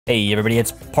Hey everybody,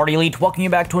 it's Party Elite, welcoming you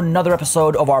back to another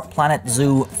episode of our Planet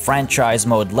Zoo franchise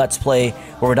mode Let's Play,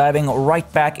 where we're diving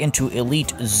right back into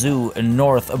Elite Zoo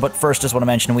North. But first, just want to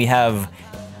mention we have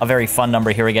a very fun number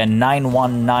here again,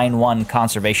 9191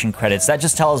 conservation credits. That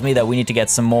just tells me that we need to get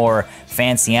some more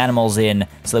fancy animals in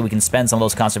so that we can spend some of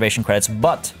those conservation credits.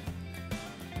 But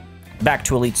back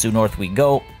to Elite Zoo North we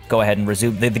go. Go ahead and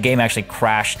resume. The game actually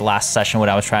crashed last session when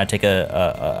I was trying to take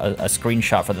a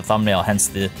screenshot for the thumbnail, hence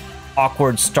the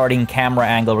awkward starting camera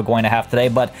angle we're going to have today,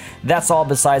 but that's all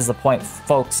besides the point,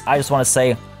 folks. I just want to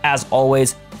say, as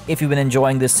always, if you've been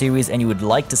enjoying this series and you would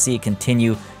like to see it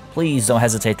continue, please don't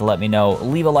hesitate to let me know.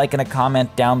 Leave a like and a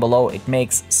comment down below. It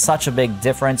makes such a big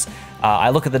difference. I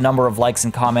look at the number of likes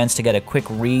and comments to get a quick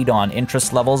read on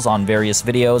interest levels on various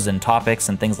videos and topics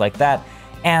and things like that,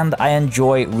 and I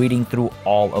enjoy reading through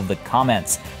all of the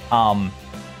comments. On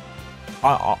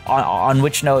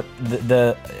which note,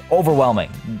 the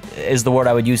overwhelming is the word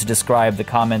I would use to describe the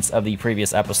comments of the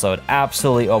previous episode.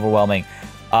 Absolutely overwhelming.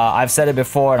 I've said it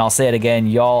before and I'll say it again.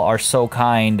 Y'all are so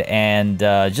kind, and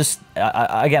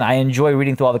again, I enjoy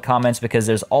reading through all the comments because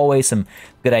there's always some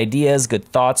good ideas, good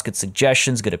thoughts, good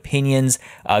suggestions, good opinions,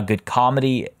 good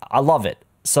comedy. I love it.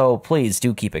 So please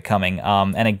do keep it coming.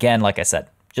 And again, like I said,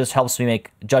 just helps me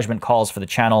make judgment calls for the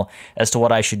channel as to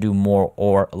what I should do more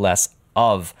or less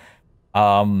of.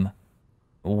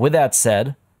 With that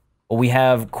said, we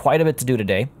have quite a bit to do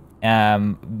today.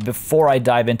 Before I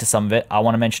dive into some of it, I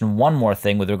want to mention one more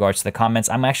thing with regards to the comments.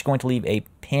 I'm actually going to leave a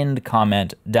pinned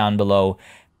comment down below,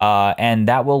 and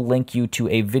that will link you to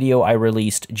a video I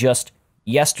released just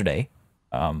yesterday,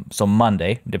 so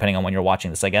Monday, depending on when you're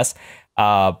watching this, I guess.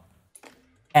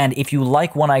 And if you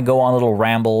like when I go on little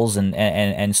rambles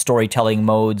and storytelling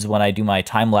modes when I do my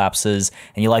time lapses,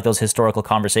 and you like those historical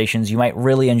conversations, you might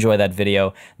really enjoy that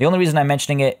video. The only reason I'm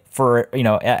mentioning it for, you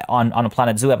know, on a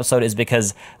Planet Zoo episode is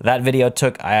because that video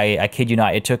took, I kid you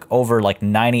not, it took over like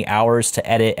 90 hours to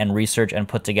edit and research and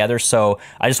put together. So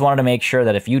I just wanted to make sure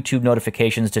that if YouTube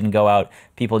notifications didn't go out,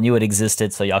 people knew it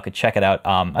existed, so y'all could check it out.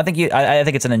 I think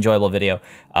it's an enjoyable video.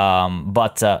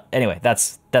 Anyway,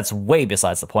 that's way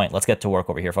besides the point. Let's get to work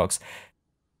over here, folks.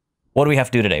 What do we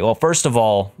have to do today? Well, first of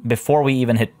all, before we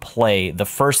even hit play, the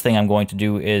first thing I'm going to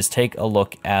do is take a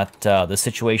look at the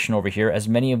situation over here. As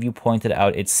many of you pointed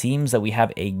out, it seems that we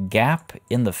have a gap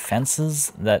in the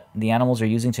fences that the animals are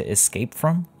using to escape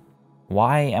from.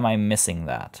 Why am I missing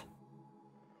that?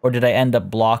 Or did I end up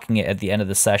blocking it at the end of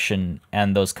the session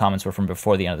and those comments were from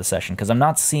before the end of the session? Because I'm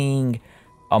not seeing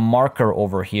a marker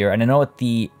over here. And I know at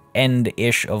the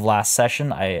end-ish of last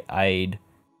session, I'd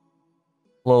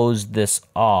closed this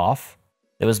off.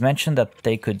 It was mentioned that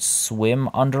they could swim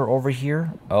under over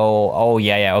here. Oh,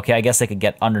 yeah, okay, I guess they could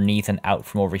get underneath and out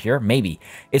from over here. Maybe.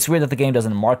 It's weird that the game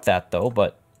doesn't mark that, though,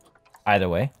 but either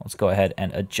way, let's go ahead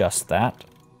and adjust that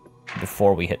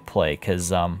before we hit play,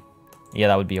 because, yeah,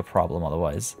 that would be a problem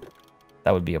otherwise.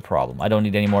 That would be a problem. I don't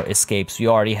need any more escapes. We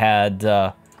already had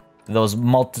those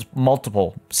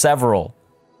several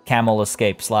camel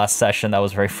escapes last session. That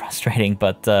was very frustrating,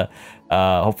 but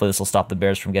hopefully this will stop the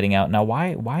bears from getting out. Now,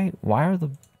 why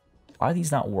are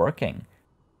these not working?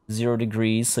 0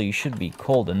 degrees, so you should be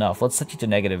cold enough. Let's set you to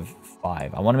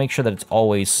 -5. I want to make sure that it's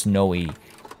always snowy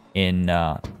in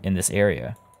this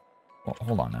area. Well,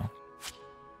 hold on now.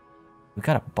 We've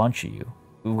got a bunch of you.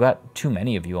 We've got too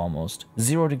many of you almost.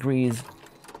 0 degrees.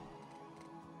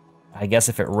 I guess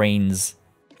if it rains,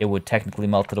 it would technically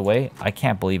melt it away. I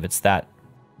can't believe it's that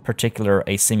particular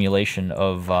a simulation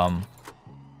of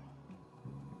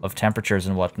temperatures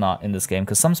and whatnot in this game,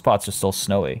 because some spots are still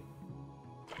snowy.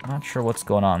 I'm not sure what's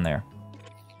going on there.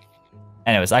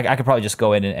 Anyways, I could probably just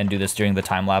go in and do this during the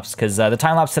time lapse, because the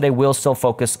time lapse today will still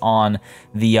focus on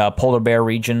the polar bear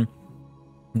region.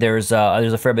 There's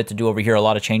a fair bit to do over here. A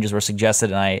lot of changes were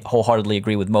suggested, and I wholeheartedly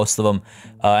agree with most of them.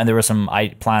 And there were some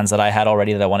plans that I had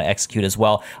already that I want to execute as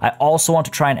well. I also want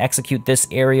to try and execute this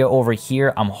area over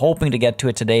here. I'm hoping to get to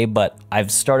it today, but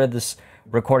I've started this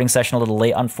recording session a little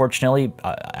late, unfortunately.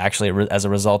 Actually, as a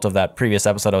result of that previous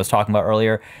episode I was talking about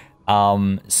earlier.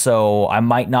 So I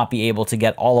might not be able to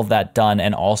get all of that done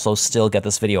and also still get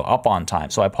this video up on time.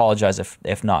 So I apologize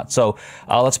if not. So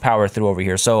let's power through over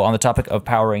here. So on the topic of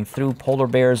powering through, polar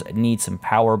bears need some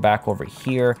power back over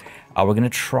here. We're going to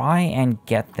try and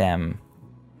get them.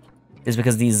 Is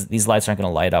because these lights aren't going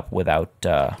to light up without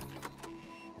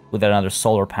another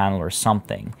solar panel or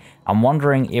something. I'm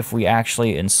wondering if we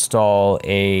actually install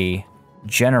a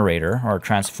generator or a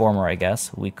transformer, I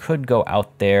guess. We could go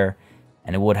out there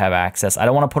and it would have access. I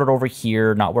don't want to put it over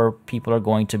here, not where people are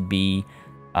going to be,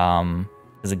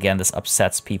 because again, this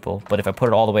upsets people. But if I put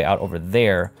it all the way out over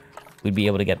there, we'd be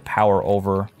able to get power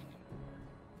over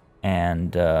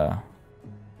And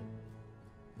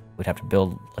we'd have to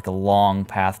build like a long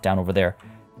path down over there.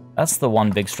 That's the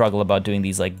one big struggle about doing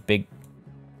these like big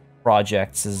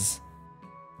projects, is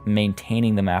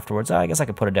maintaining them afterwards. I guess I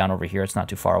could put it down over here. It's not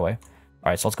too far away. All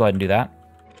right, so let's go ahead and do that.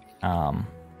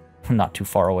 Not too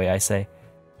far away, I say.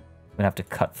 I'm gonna have to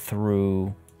cut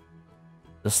through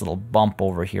this little bump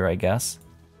over here, I guess.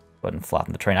 Go ahead and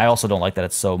flatten the terrain. I also don't like that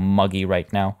it's so muggy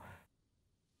right now.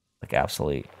 Like,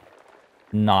 absolutely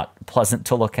not pleasant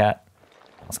to look at.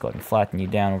 Let's go ahead and flatten you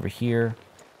down over here.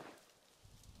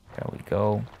 There we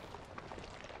go.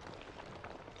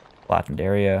 Flattened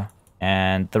area.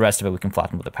 And the rest of it we can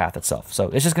flatten with the path itself. So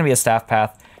it's just going to be a staff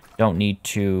path. Don't need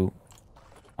to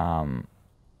do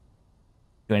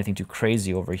anything too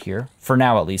crazy over here. For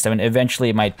now, at least. I mean, eventually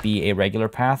it might be a regular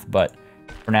path, but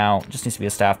for now, it just needs to be a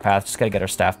staff path. Just got to get our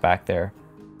staff back there.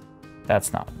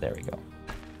 That's not... There we go.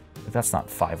 That's not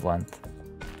 5 length.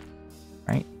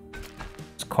 Right?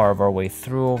 Let's carve our way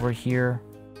through over here.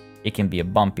 It can be a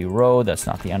bumpy road. That's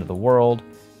not the end of the world.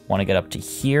 Want to get up to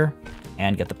here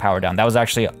and get the power down. That was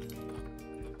actually...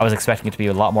 I was expecting it to be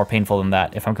a lot more painful than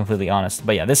that, if I'm completely honest.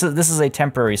 But yeah, this is a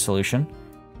temporary solution.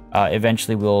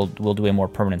 Eventually, we'll do a more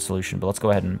permanent solution. But let's go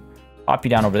ahead and pop you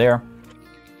down over there.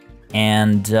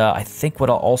 And I think what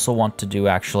I'll also want to do,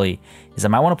 actually, is I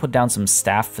might want to put down some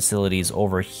staff facilities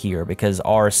over here, because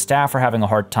our staff are having a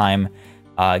hard time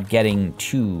getting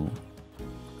to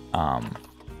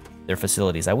their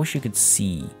facilities. I wish you could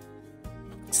see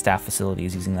staff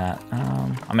facilities using that.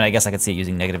 I mean, I guess I could see it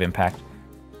using negative impact.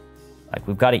 Like,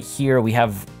 we've got it here. We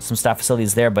have some staff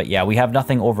facilities there, but yeah, we have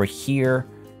nothing over here,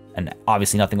 and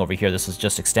obviously nothing over here. This is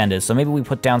just extended, so maybe we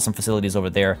put down some facilities over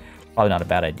there. Probably not a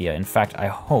bad idea. In fact, I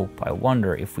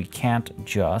wonder if we can't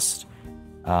just,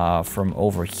 from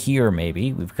over here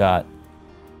maybe, we've got,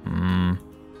 I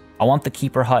want the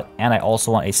keeper hut, and I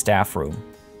also want a staff room.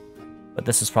 But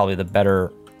this is probably the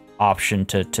better option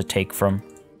to take from.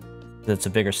 It's a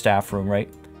bigger staff room, right?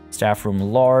 Staff room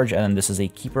large, and then this is a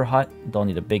keeper hut. Don't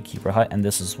need a big keeper hut, and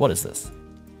this is, what is this?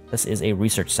 This is a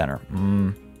research center.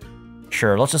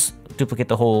 Sure, let's just duplicate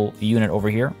the whole unit over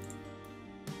here.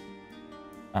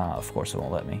 Of course it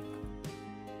won't let me.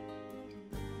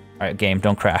 Alright, game,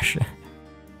 don't crash.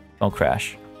 Don't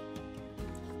crash.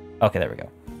 Okay, there we go.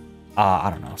 I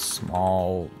don't know,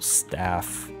 small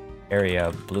staff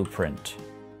area blueprint.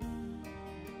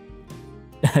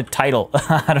 Title.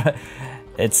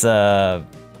 It's,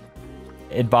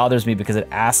 it bothers me because it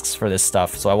asks for this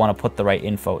stuff, so I want to put the right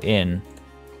info in.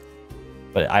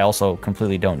 But I also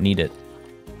completely don't need it,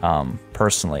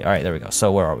 personally. Alright, there we go.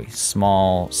 So where are we?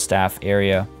 Small staff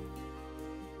area.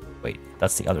 Wait,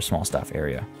 that's the other small staff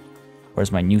area.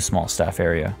 Where's my new small staff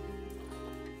area?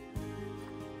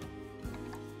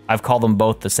 I've called them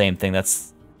both the same thing.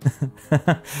 That's...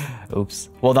 Oops.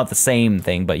 Well, not the same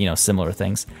thing, but, you know, similar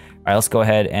things. Alright, let's go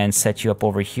ahead and set you up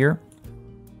over here.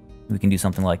 We can do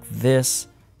something like this.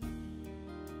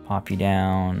 Pop you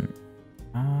down.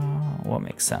 What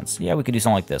makes sense? Yeah, we could do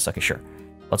something like this. Okay, sure.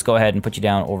 Let's go ahead and put you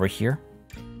down over here.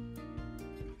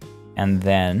 And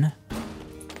then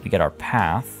we get our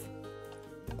path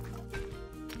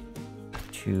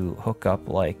to hook up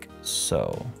like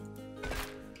so.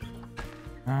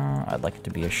 I'd like it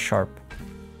to be a sharp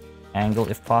angle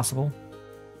if possible.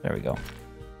 There we go.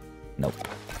 Nope.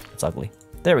 It's ugly.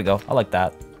 There we go. I like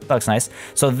that. That looks nice.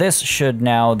 So this should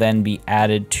now then be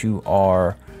added to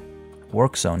our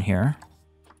work zone here.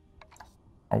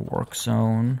 Our work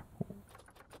zone.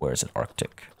 Where is it?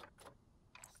 Arctic.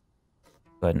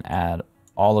 Go ahead and add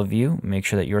all of you. Make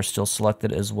sure that you're still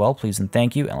selected as well, please and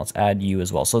thank you. And let's add you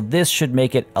as well. So this should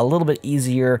make it a little bit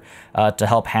easier to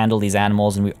help handle these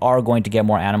animals. And we are going to get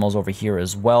more animals over here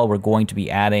as well. We're going to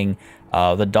be adding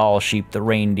the doll sheep, the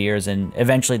reindeers, and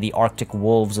eventually the Arctic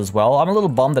wolves as well. I'm a little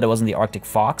bummed that it wasn't the Arctic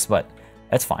fox, but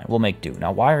that's fine. We'll make do.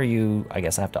 Now, why are you... I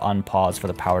guess I have to unpause for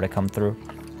the power to come through.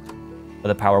 But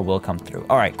the power will come through.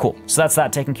 All right, cool. So that's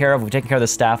that taken care of. We've taken care of the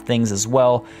staff things as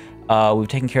well. We've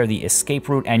taken care of the escape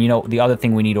route. And, you know, the other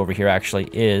thing we need over here actually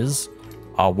is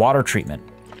water treatment.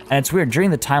 And it's weird.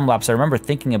 During the time lapse, I remember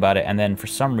thinking about it, and then for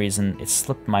some reason, it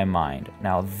slipped my mind.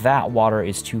 Now, that water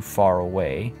is too far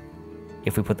away.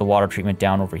 If we put the water treatment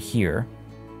down over here,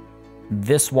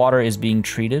 this water is being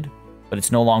treated, but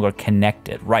it's no longer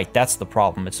connected. Right, that's the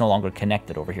problem. It's no longer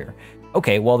connected over here.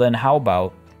 Okay, well then how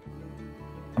about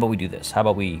we do this? How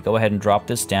about we go ahead and drop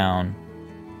this down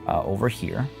over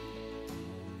here.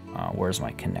 Where's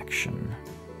my connection?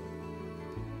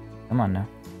 Come on now.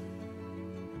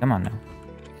 Come on now.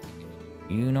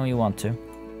 You know you want to.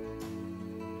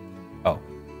 Oh,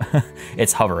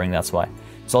 it's hovering, that's why.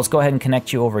 So let's go ahead and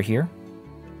connect you over here.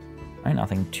 Right,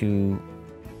 nothing too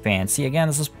fancy. Again,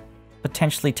 this is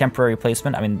potentially temporary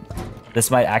placement. I mean,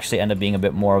 this might actually end up being a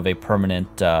bit more of a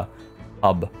permanent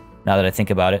hub, now that I think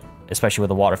about it, especially with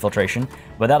the water filtration.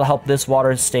 But that'll help this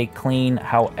water stay clean.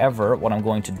 However, what I'm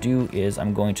going to do is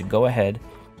I'm going to go ahead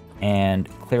and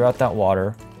clear out that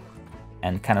water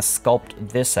and kind of sculpt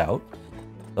this out.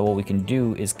 So what we can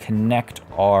do is connect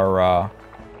our...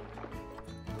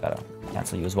 gotta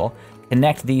cancel you as well.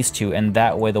 Connect these two, and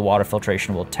that way the water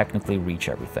filtration will technically reach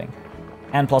everything.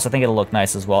 And plus, I think it'll look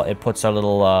nice as well. It puts our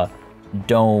little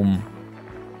dome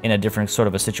in a different sort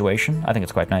of a situation. I think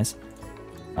it's quite nice.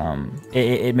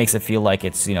 It makes it feel like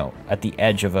it's, you know, at the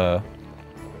edge of a...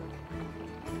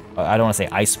 I don't want to say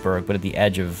iceberg, but at the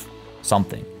edge of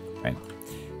something, right?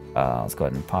 Let's go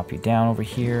ahead and pop you down over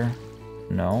here.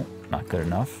 No, not good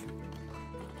enough.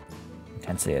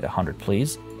 Intensity at 100,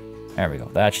 please. There we go.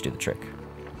 That should do the trick.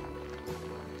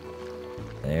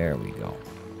 There we go.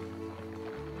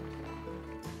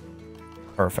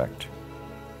 Perfect.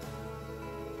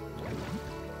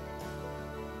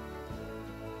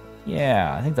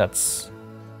 Yeah, I think that's...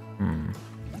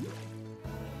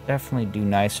 Definitely do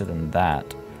nicer than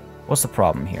that. What's the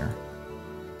problem here?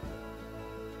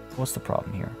 What's the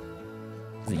problem here?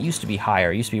 'Cause it used to be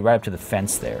higher. It used to be right up to the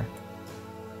fence there.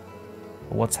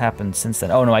 But what's happened since then?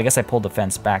 Oh, no, I guess I pulled the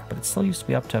fence back, but it still used to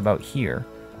be up to about here.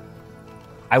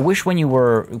 I wish when you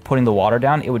were putting the water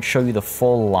down, it would show you the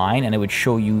full line, and it would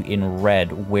show you in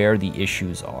red where the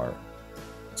issues are.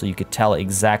 So you could tell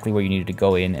exactly where you needed to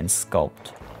go in and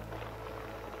sculpt.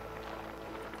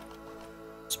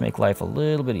 Just make life a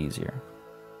little bit easier.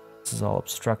 This is all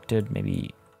obstructed.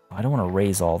 Maybe... I don't want to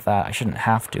raise all that. I shouldn't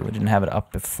have to. I didn't have it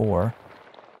up before.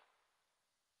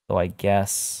 So I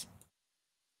guess...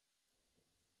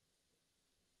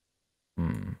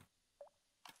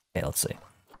 Okay, let's see.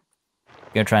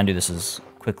 I'm gonna try and do this as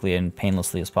quickly and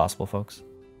painlessly as possible, folks.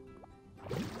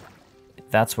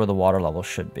 That's where the water level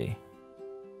should be.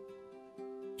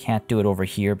 Can't do it over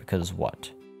here because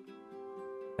what?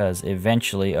 Because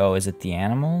eventually... Oh, is it the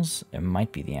animals? It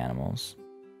might be the animals.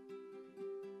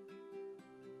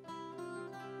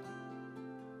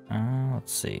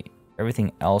 Let's see.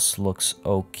 Everything else looks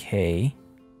okay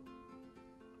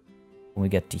when we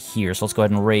get to here. So let's go ahead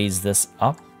and raise this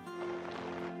up.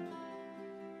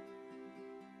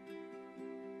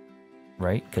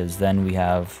 Right? Because then we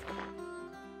have...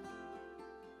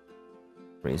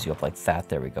 Raise you up like that.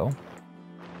 There we go.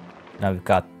 Now we've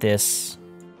got this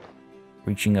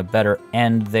reaching a better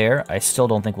end there. I still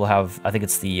don't think we'll have... I think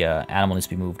it's the animal needs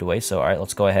to be moved away. So, alright,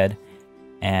 let's go ahead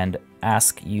and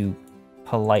ask you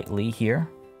politely here.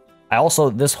 I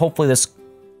also... Hopefully this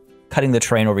cutting the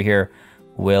terrain over here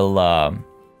will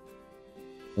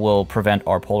prevent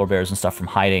our polar bears and stuff from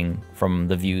hiding from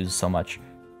the views so much.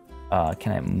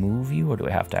 Can I move you, or do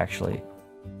I have to actually...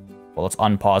 Well, let's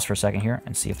unpause for a second here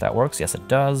and see if that works. Yes, it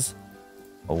does.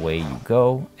 Away you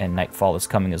go. And nightfall is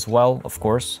coming as well, of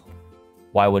course.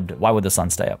 Why would the sun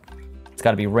stay up? It's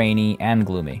got to be rainy and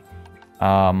gloomy.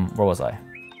 Where was I?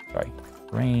 Sorry.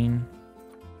 Rain.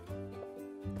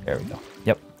 There we go.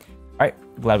 Yep. All right.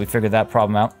 Glad we figured that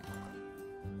problem out.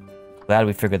 Glad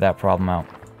we figured that problem out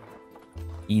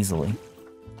easily.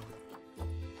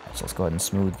 So let's go ahead and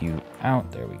smooth you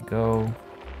out. There we go.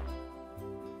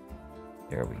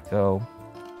 There we go.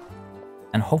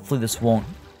 And hopefully this won't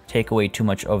take away too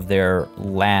much of their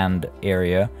land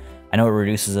area. I know it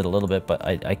reduces it a little bit, but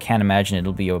I can't imagine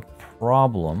it'll be a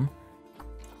problem.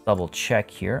 Double check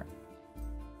here.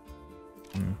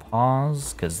 And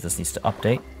pause, because this needs to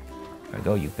update. There we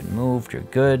go, you've been moved, you're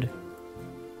good.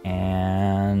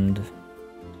 And...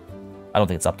 I don't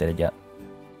think it's updated yet.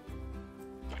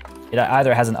 It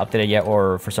either hasn't updated yet,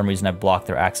 or for some reason I've blocked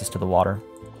their access to the water.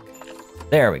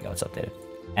 There we go, it's updated.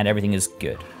 And everything is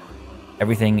good.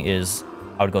 Everything is,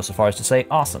 I would go so far as to say,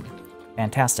 awesome.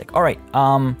 Fantastic. All right,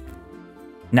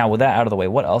 now with that out of the way,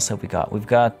 what else have we got? We've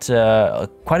got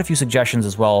quite a few suggestions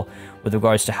as well with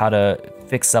regards to how to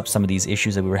fix up some of these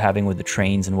issues that we were having with the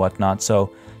trains and whatnot.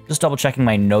 So just double checking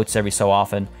my notes every so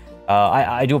often.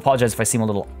 I do apologize if I seem a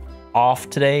little off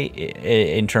today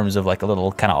in terms of like a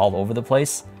little kind of all over the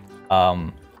place.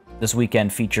 This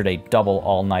weekend featured a double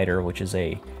all-nighter, which is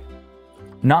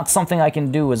not something I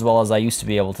can do as well as I used to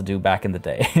be able to do back in the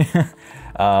day.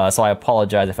 So I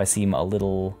apologize if I seem a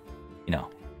little, you know,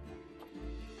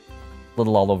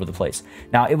 little all over the place.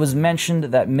 Now, it was mentioned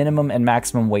that minimum and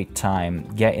maximum wait time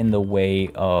get in the way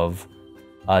of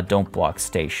Don't Block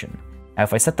Station. Now,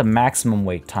 if I set the maximum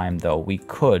wait time, though,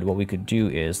 what we could do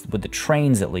is, with the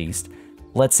trains at least,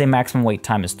 let's say maximum wait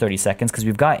time is 30 seconds, because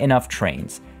we've got enough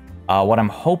trains. What I'm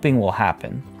hoping will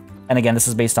happen, and again, this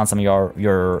is based on some of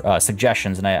your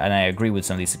suggestions, and I agree with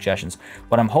some of these suggestions.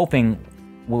 What I'm hoping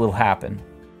will happen,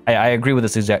 I agree with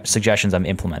the suggestions I'm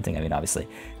implementing, I mean, obviously,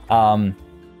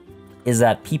 is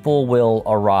that people will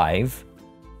arrive,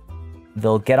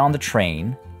 they'll get on the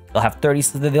train,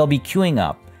 they'll be queuing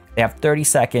up. They have 30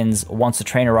 seconds once the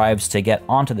train arrives to get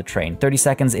onto the train. 30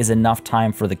 seconds is enough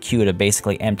time for the queue to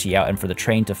basically empty out and for the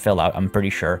train to fill out, I'm pretty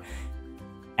sure.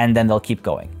 And then they'll keep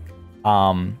going.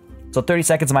 So 30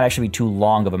 seconds might actually be too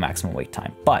long of a maximum wait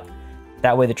time. But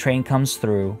that way the train comes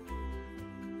through,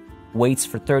 waits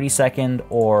for 30 seconds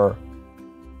or...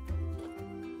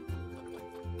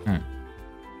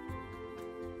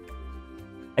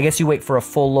 I guess you wait for a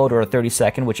full load or a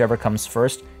 30-second, whichever comes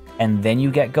first, and then you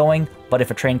get going. But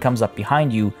if a train comes up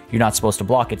behind you, you're not supposed to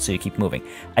block it, so you keep moving.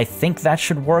 I think that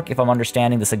should work if I'm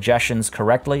understanding the suggestions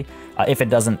correctly. If it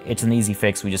doesn't, it's an easy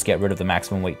fix. We just get rid of the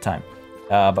maximum wait time.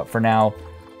 But for now,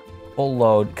 full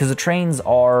load, because the trains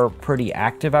are pretty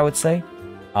active, I would say.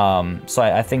 So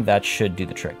I think that should do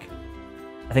the trick.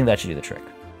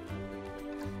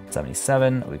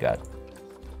 77, we got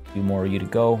a few more of you to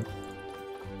go.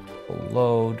 Full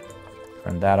load,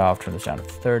 turn that off, turn this down to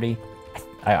 30.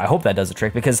 I hope that does the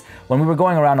trick, because when we were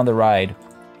going around on the ride,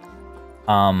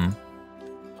 a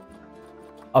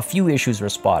few issues were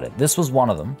spotted. This was one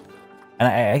of them. And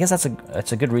I guess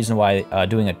that's a good reason why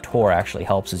doing a tour actually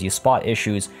helps, is you spot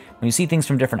issues. When you see things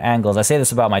from different angles, I say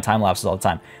this about my time lapses all the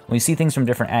time. When you see things from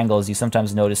different angles, you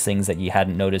sometimes notice things that you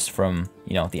hadn't noticed from,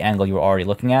 you know, the angle you were already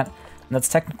looking at. And that's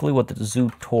technically what the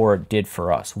zoo tour did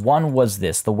for us. One was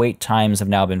this: the wait times have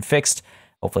now been fixed.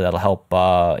 Hopefully that'll help,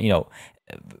 you know,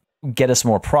 get us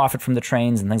more profit from the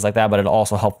trains and things like that. But it'll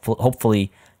also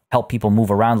hopefully help people move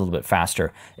around a little bit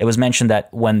faster. It was mentioned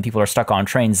that when people are stuck on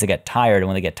trains, they get tired, and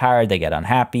when they get tired, they get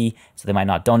unhappy, so they might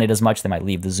not donate as much, they might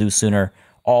leave the zoo sooner.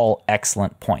 All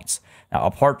excellent points. Now,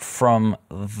 apart from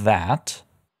that,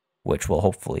 which will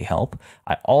hopefully help,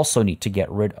 I also need to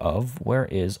get rid of, where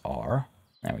is our,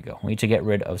 there we go. We need to get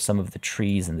rid of some of the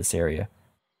trees in this area.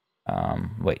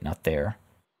 Wait, not there.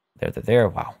 There,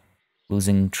 wow.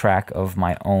 Losing track of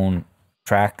my own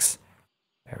tracks.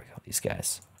 There we go, these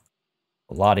guys.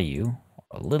 A lot of you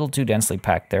are a little too densely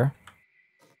packed there.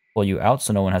 Pull you out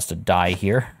so no one has to die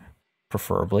here,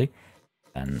 preferably.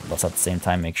 And let's at the same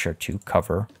time make sure to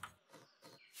cover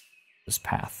this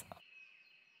path.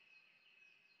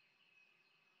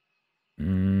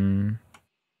 There's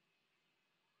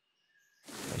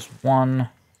one.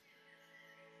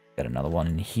 Got another one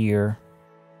in here.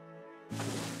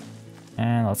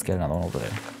 And let's get another one over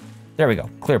there. There we go.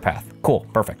 Clear path. Cool.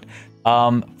 Perfect.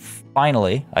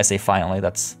 Finally, I say finally,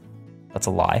 that's a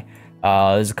lie.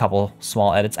 There's a couple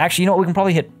small edits. Actually, you know what? We can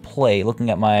probably hit play looking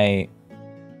at my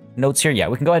notes here. Yeah,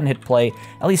 we can go ahead and hit play,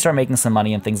 at least start making some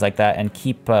money and things like that, and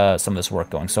keep some of this work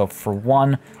going. So for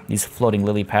one, these floating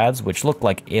lily pads, which look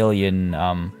like alien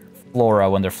flora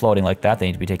when they're floating like that, they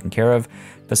need to be taken care of.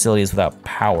 Facilities without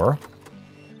power.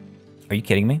 Are you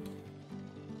kidding me?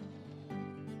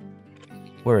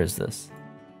 Where is this?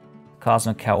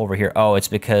 Cosmic Cow over here. Oh, it's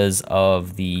because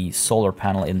of the solar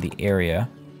panel in the area,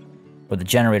 or the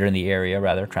generator in the area,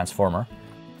 rather, transformer,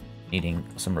 needing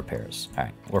some repairs. All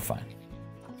right, we're fine.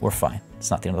 We're fine. It's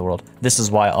not the end of the world. This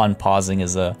is why unpausing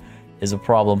is a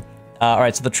problem. All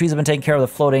right, so the trees have been taken care of. The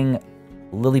floating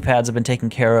lily pads have been taken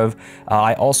care of.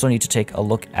 I also need to take a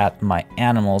look at my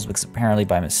animals, because apparently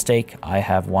by mistake I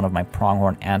have one of my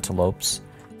pronghorn antelopes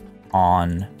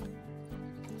on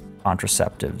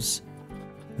contraceptives.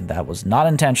 That was not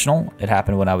intentional. It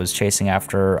happened when I was chasing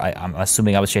after, I'm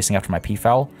assuming I was chasing after my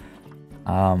peafowl.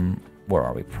 Where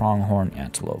are we? Pronghorn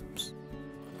antelopes.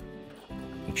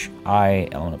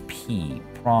 H-I-L-N-P.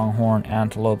 Pronghorn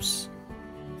antelopes.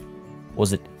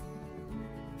 Was it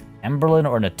Emberlin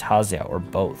or Natasia, or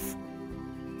both?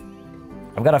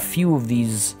 I've got a few of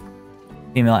these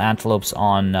female antelopes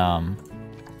on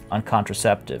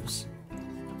contraceptives.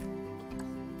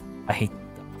 I hate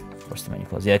the menu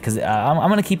close. Yeah, because I'm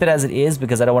going to keep it as it is,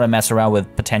 because I don't want to mess around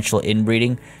with potential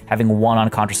inbreeding. Having one on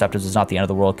contraceptives is not the end of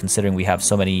the world, considering we have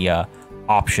so many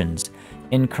options.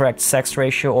 Incorrect sex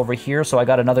ratio over here. So I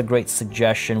got another great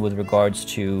suggestion with regards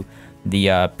to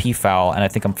the peafowl, and I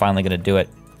think I'm finally going to do it.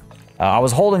 I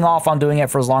was holding off on doing it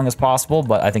for as long as possible,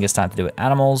 but I think it's time to do it.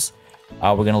 Animals.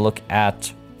 We're going to look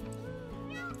at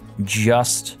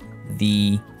just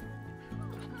the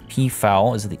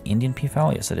peafowl. Is it the Indian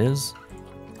peafowl? Yes, it is.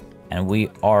 And we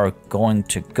are going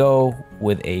to go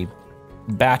with a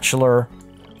bachelor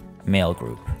male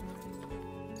group.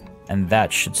 And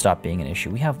that should stop being an issue.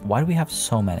 Why do we have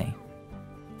so many?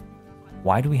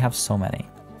 Why do we have so many?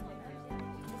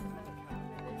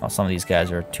 Well, some of these guys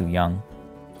are too young.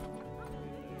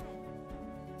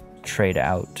 trade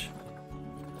out.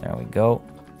 There we go.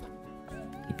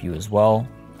 Keep you as well.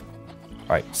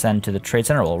 Alright, send to the trade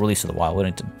center. We'll release to the wild. We don't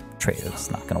need to trade.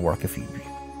 It's not going to work if you're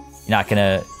not going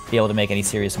to be able to make any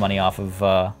serious money off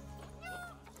of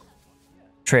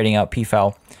trading out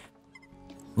peafowl.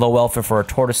 Low welfare for our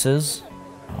tortoises.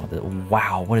 Oh,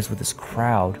 wow, what is with this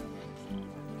crowd?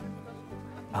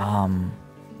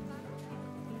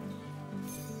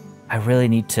 I really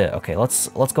need to... Okay, let's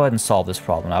go ahead and solve this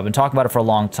problem. I've been talking about it for a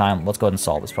long time. Let's go ahead and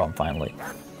solve this problem finally.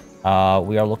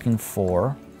 We are looking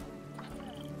for...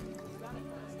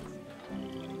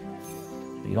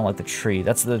 You don't like the tree.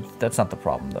 That's not the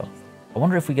problem, though. I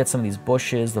wonder if we get some of these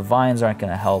bushes. The vines aren't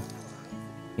going to help.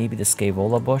 Maybe the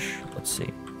Scavola bush? Let's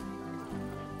see.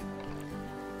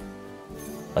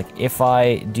 Like, if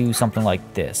I do something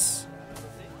like this...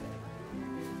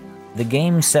 The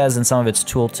game says in some of its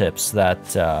tooltips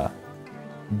that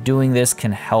doing this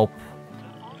can help,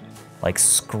 like,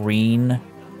 screen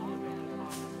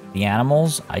the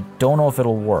animals. I don't know if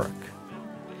it'll work.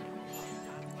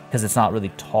 Because it's not really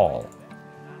tall.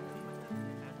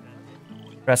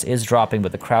 Stress is dropping,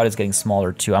 but the crowd is getting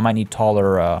smaller too. I might need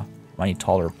taller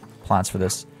plants for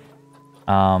this.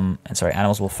 And sorry,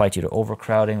 animals will fight you to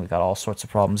overcrowding. We've got all sorts of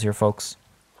problems here, folks.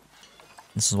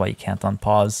 This is why you can't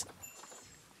unpause.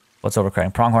 What's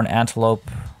overcrowding? Pronghorn antelope.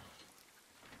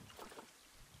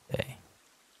 Okay.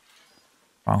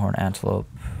 Pronghorn antelope,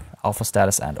 alpha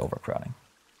status, and overcrowding.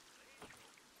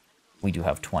 We do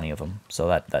have 20 of them, so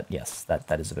that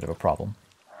is a bit of a problem.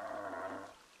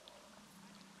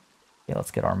 Okay, let's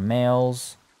get our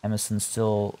males. Emerson's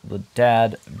still the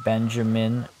dad.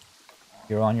 Benjamin,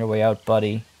 you're on your way out,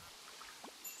 buddy.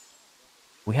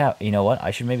 We have, you know what?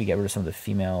 I should maybe get rid of some of the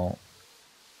female.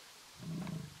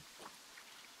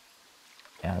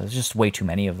 Yeah, there's just way too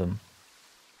many of them.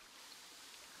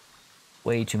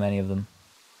 Way too many of them.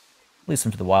 Release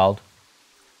them to the wild.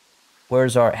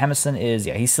 Where's our... Hemison is...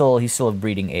 Yeah, he's still of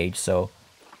breeding age, so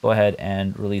go ahead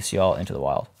and release y'all into the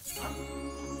wild.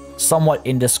 Somewhat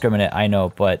indiscriminate, I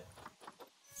know, but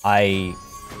I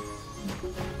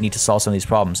need to solve some of these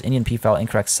problems. Indian peafowl,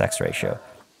 incorrect sex ratio.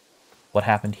 What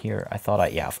happened here? I thought I...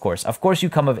 Yeah, of course. Of course you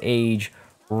come of age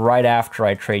right after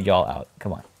I trade y'all out.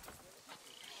 Come on.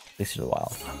 Release to the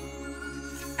wild.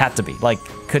 Had to be. Like,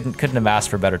 couldn't have asked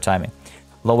for better timing.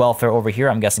 Low welfare over here,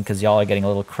 I'm guessing because y'all are getting a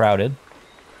little crowded.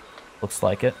 Looks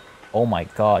like it. Oh my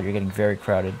god, you're getting very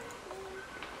crowded.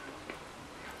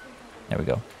 There we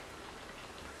go.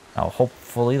 Now,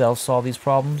 hopefully that'll solve these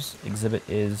problems. Exhibit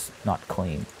is not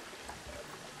clean.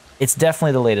 It's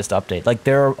definitely the latest update. Like,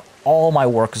 all my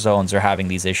work zones are having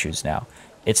these issues now.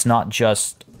 It's not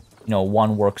just, you know,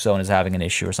 one work zone is having an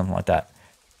issue or something like that.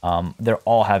 They're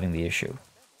all having the issue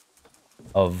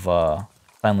of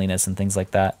cleanliness and things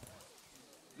like that.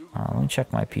 Let me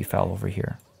check my peafowl over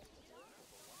here.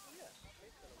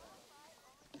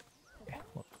 Okay.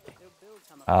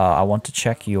 I want to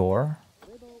check your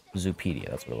Zoopedia.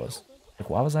 That's what it was. Like,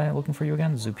 why was I looking for you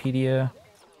again? Zoopedia.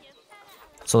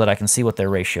 So that I can see what their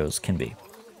ratios can be.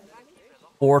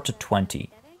 4 to 20.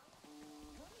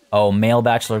 Oh, male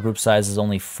bachelor group size is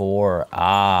only 4.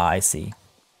 Ah, I see.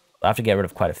 I have to get rid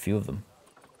of quite a few of them.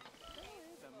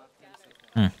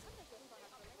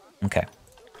 Okay.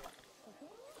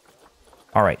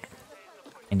 Alright.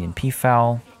 Indian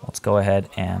peafowl. Let's go ahead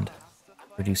and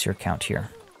reduce your count here.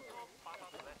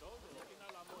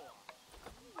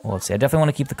 Well, let's see. I definitely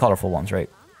want to keep the colorful ones, right?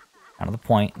 Kind of the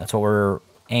point. That's what we're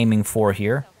aiming for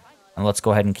here. And let's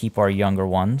go ahead and keep our younger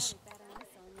ones.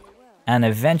 And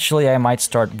eventually I might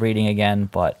start breeding again,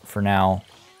 but for now,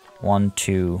 1,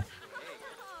 2,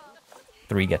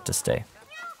 3 get to stay.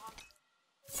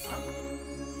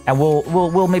 And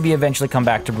we'll maybe eventually come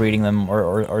back to breeding them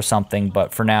or something,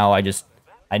 but for now I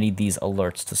need these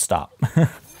alerts to stop.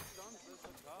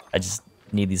 I just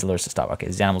need these alerts to stop. Okay,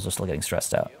 these animals are still getting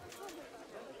stressed out.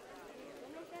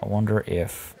 I wonder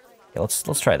if... Yeah,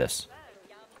 let's try this.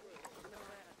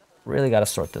 Really gotta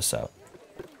sort this out.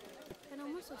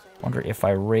 Wonder if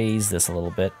I raise this a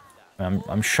little bit.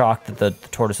 I'm shocked that the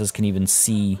tortoises can even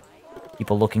see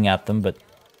people looking at them, but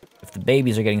if the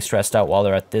babies are getting stressed out while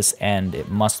they're at this end, it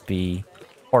must be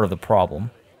part of the problem.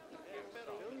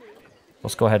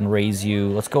 Let's go ahead and raise you.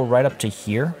 Let's go right up to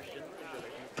here.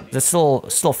 This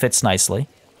still fits nicely.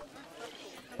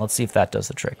 Let's see if that does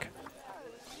the trick.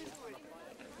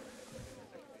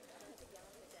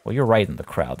 Well, you're right in the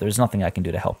crowd. There's nothing I can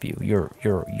do to help you.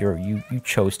 You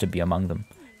chose to be among them.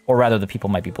 Or rather, the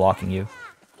people might be blocking you.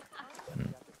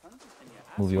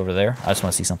 Move you over there. I just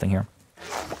want to see something here.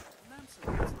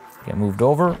 Get moved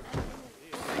over.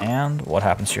 And what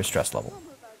happens to your stress level?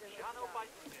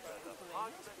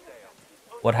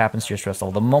 What happens to your stress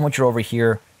level? The moment you're over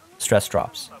here, stress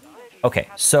drops. Okay,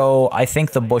 so I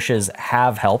think the bushes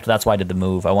have helped. That's why I did the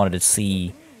move. I wanted to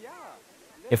see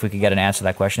if we could get an answer to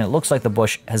that question. It looks like the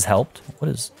bush has helped. What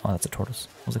is... Oh, that's a tortoise.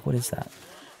 I was like, what is that?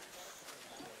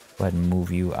 Go ahead and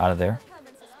move you out of there.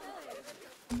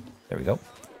 There we go.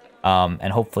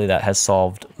 And hopefully that has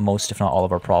solved most, if not all,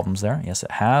 of our problems there. Yes,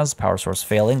 it has. Power source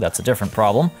failing. That's a different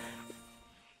problem.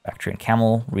 Bactrian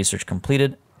camel. Research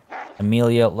completed.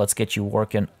 Amelia, let's get you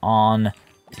working on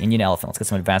the Indian elephant. Let's get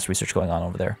some advanced research going on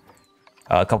over there.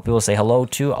 A couple people say hello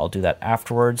to. I'll do that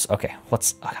afterwards. Okay,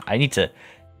 I need to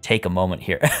take a moment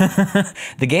here.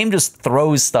 The game just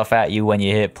throws stuff at you when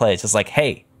you hit play. It's just like,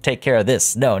 hey, take care of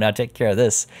this. No, now take care of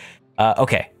this.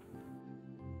 Okay.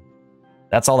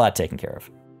 That's all that taken care of.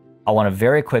 I want to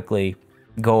very quickly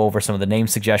go over some of the name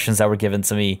suggestions that were given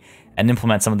to me and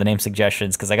implement some of the name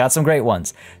suggestions because I got some great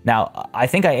ones. Now, I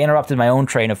think I interrupted my own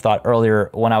train of thought earlier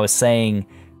when I was saying,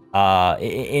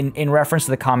 in reference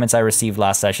to the comments I received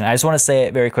last session. I just want to say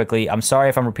it very quickly. I'm sorry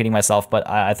if I'm repeating myself, but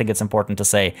I think it's important to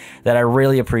say that I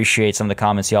really appreciate some of the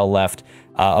comments y'all left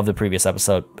of the previous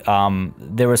episode.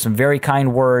 There were some very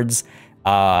kind words.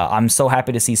 I'm so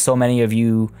happy to see so many of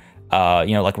you,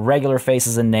 like regular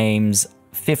faces and names.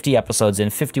 50 episodes in,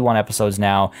 51 episodes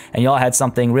now, and y'all had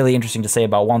something really interesting to say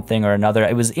about one thing or another.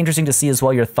 It was interesting to see as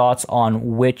well your thoughts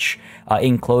on which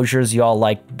enclosures y'all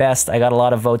liked best. I got a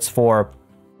lot of votes for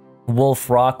Wolf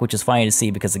Rock, which is funny to see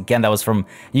because, again, that was from,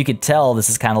 you could tell this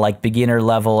is kind of like beginner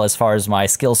level as far as my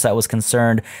skill set was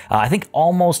concerned. I think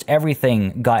almost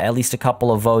everything got at least a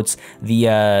couple of votes.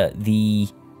 The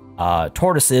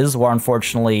tortoises were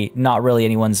unfortunately not really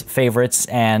anyone's favorites,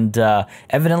 and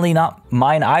evidently not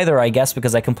mine either, I guess,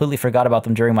 because I completely forgot about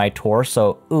them during my tour,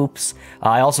 so oops.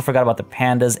 I also forgot about the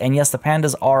pandas, and yes, the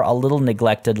pandas are a little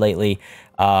neglected lately,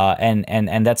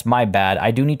 and that's my bad.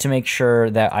 I do need to make sure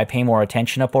that I pay more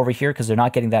attention up over here because they're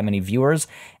not getting that many viewers,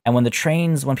 and when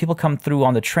people come through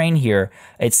on the train here,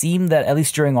 it seemed that at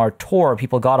least during our tour,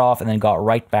 people got off and then got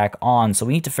right back on, so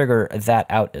we need to figure that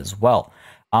out as well.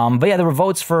 But yeah, there were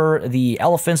votes for the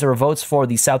elephants, there were votes for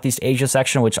the Southeast Asia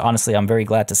section, which honestly I'm very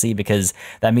glad to see because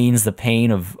that means the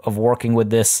pain of working with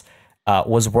this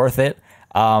was worth it.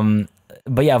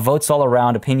 But yeah, votes all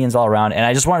around, opinions all around, and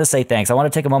I just wanted to say thanks. I want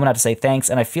to take a moment out to say thanks,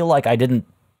 and I feel like I didn't,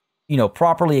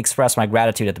 properly express my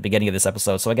gratitude at the beginning of this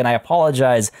episode. So again, I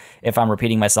apologize if I'm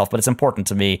repeating myself, but it's important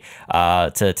to me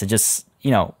to just,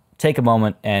 take a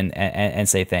moment and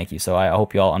say thank you. So I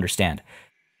hope you all understand.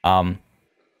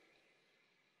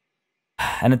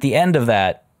 And at the end of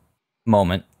that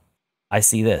moment, I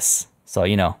see this. So,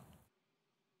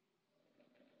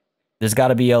 there's got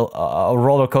to be a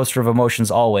roller coaster of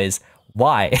emotions always.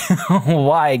 Why?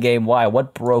 Why, game? Why?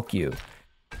 What broke you?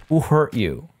 Who hurt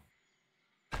you?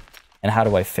 And how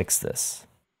do I fix this?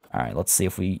 All right, let's see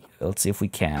if we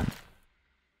can.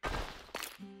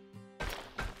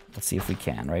 Let's see if we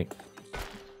can, right?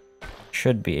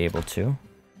 Should be able to.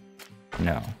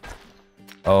 No.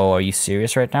 Oh, are you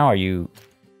serious right now? Are you...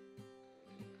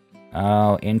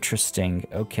 Oh, interesting.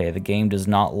 Okay, the game does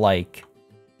not like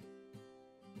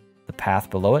the path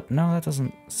below it. No, that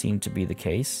doesn't seem to be the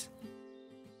case.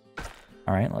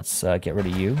 Alright, let's get rid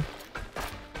of you.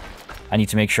 I need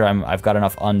to make sure I've got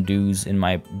enough undos in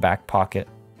my back pocket.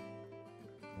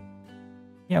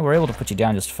 Yeah, we're able to put you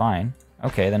down just fine.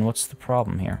 Okay, then what's the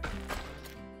problem here?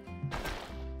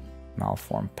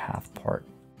 Malformed path part.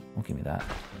 Don't give me that.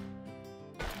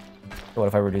 What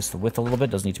if I reduce the width a little bit?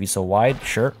 Doesn't need to be so wide.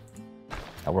 Sure.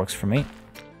 That works for me.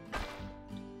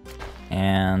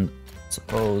 And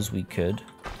suppose we could...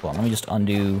 Well, let me just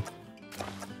undo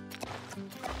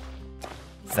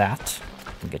that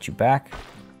and get you back.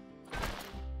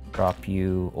 Drop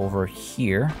you over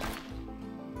here.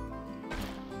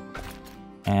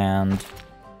 And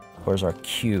where's our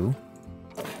Q?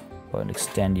 Go ahead and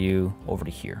extend you over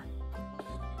to here.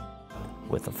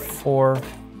 Width of 4.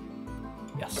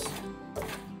 Yes.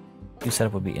 New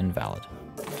setup would be invalid.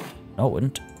 No, it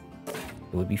wouldn't.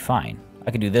 It would be fine.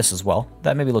 I could do this as well.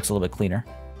 That maybe looks a little bit cleaner.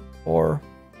 Or,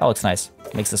 that looks nice.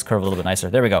 Makes this curve a little bit nicer.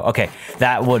 There we go. Okay,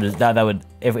 that would,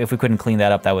 if we couldn't clean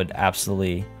that up, that would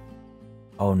absolutely...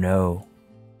 Oh no.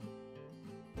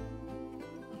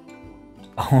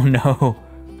 Oh no.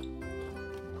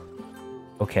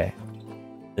 Okay.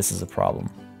 This is a problem.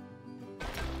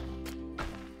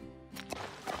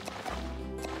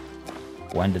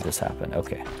 When did this happen?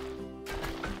 Okay.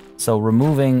 So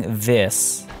removing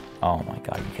this... Oh my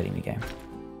god, are you kidding me, game?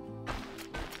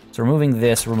 So removing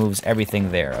this removes everything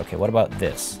there. Okay, what about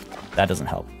this? That doesn't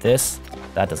help. This,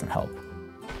 that doesn't help.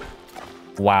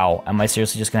 Wow, am I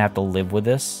seriously just gonna have to live with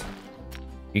this?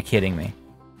 You're kidding me.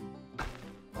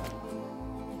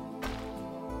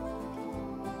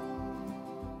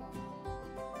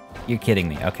 You're kidding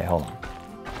me. Okay, hold on.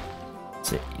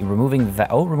 So you're removing that.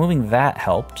 Oh, removing that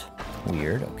helped.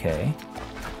 Weird. Okay.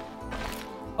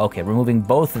 Okay, removing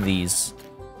both of these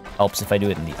helps if I do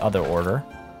it in the other order,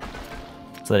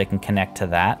 so that it can connect to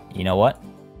that. You know what?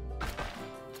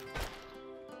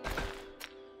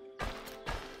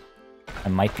 I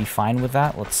might be fine with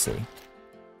that. Let's see.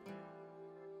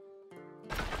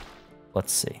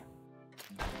 Let's see.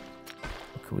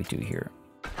 What could we do here?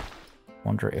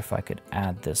 Wonder if I could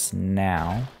add this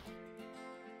now.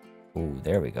 Ooh,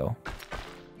 there we go.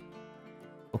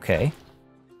 Okay.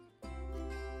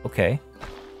 Okay.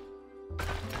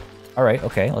 All right,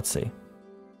 okay, let's see.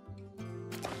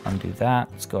 Undo that.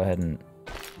 Let's go ahead and...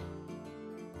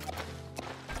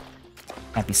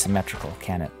 Can't be symmetrical,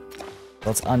 can it?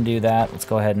 Let's undo that. Let's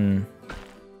go ahead and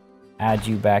add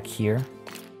you back here.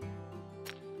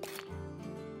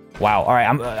 Wow. All right.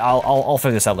 I'll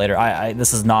figure this out later.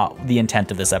 This is not the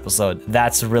intent of this episode.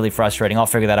 That's really frustrating. I'll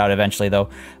figure that out eventually, though.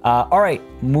 All right.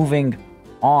 Moving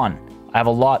on. I have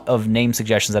a lot of name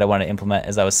suggestions that I want to implement,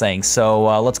 as I was saying.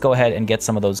 So let's go ahead and get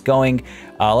some of those going.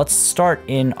 Let's start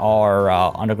in our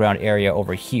underground area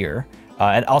over here.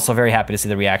 And also very happy to see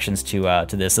the reactions to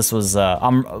this. This was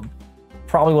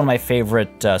probably one of my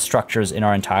favorite structures in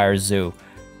our entire zoo.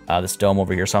 This dome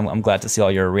over here, so I'm glad to see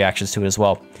all your reactions to it as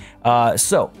well.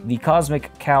 So, the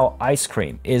Cosmic Cow Ice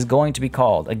Cream is going to be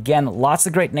called, again, lots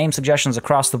of great name suggestions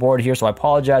across the board here, so I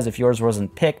apologize if yours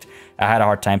wasn't picked. I had a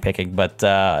hard time picking, but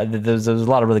there's a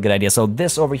lot of really good ideas. So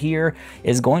this over here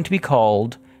is going to be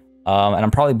called, and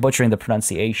I'm probably butchering the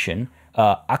pronunciation,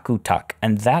 akutak,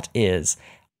 and that is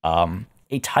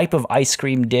a type of ice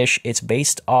cream dish. It's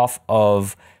based off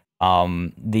of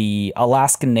the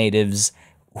Alaskan natives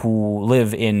who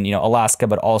live in, Alaska,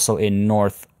 but also in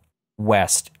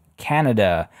northwest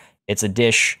Canada. It's a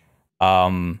dish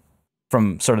from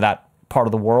sort of that part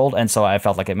of the world, and so I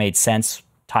felt like it made sense,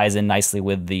 ties in nicely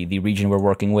with the region we're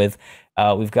working with.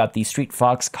 We've got the Street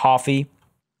Fox Coffee,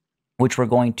 which we're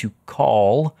going to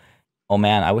call, oh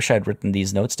man, I wish I had written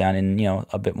these notes down in,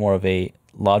 a bit more of a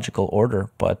logical order,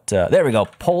 but there we go,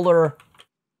 Polar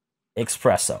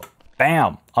Espresso.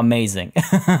 Bam! Amazing.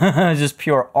 Just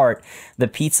pure art. The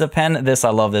pizza pen, I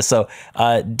love this. So,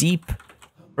 deep,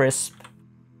 crisp,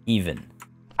 even.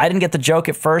 I didn't get the joke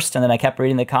at first, and then I kept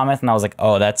reading the comments, and I was like,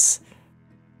 oh, that's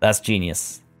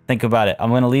genius. Think about it.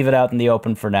 I'm going to leave it out in the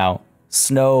open for now.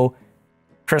 Snow,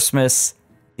 Christmas,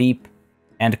 deep,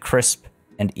 and crisp,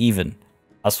 and even.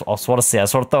 I just want to say, I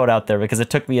sort of throw it out there because it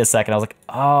took me a second. I was like,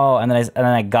 oh, and then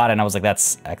I got it, and I was like,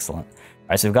 that's excellent. All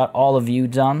right, so we've got all of you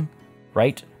done,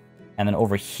 right? And then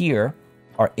over here,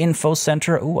 our info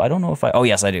center. Ooh, I don't know if oh,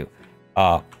 yes, I do.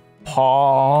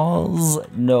 Paws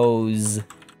knows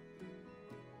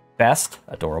best.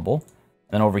 Adorable.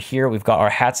 And then over here, we've got our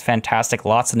hats. Fantastic.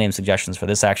 Lots of name suggestions for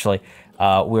this, actually.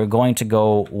 We're going to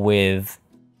go with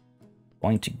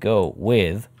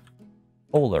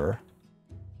Polar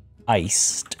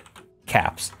Iced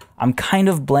Caps. I'm kind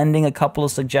of blending a couple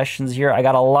of suggestions here. I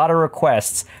got a lot of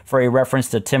requests for a reference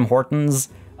to Tim Hortons.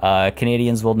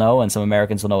 Canadians will know, and some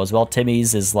Americans will know as well.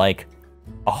 Timmy's is like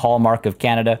a hallmark of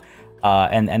Canada,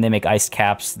 and they make iced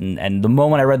caps. And the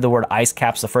moment I read the word ice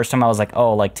caps the first time, I was like,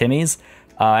 oh, like Timmy's?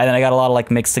 And then I got a lot of like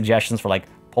mixed suggestions for like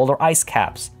polar ice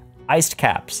caps, iced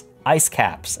caps, ice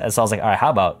caps. And so I was like, all right,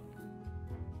 how about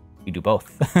you do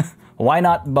both? Why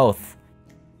not both,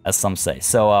 as some say?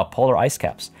 So polar ice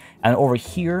caps. And over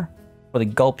here for the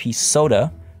Gulpy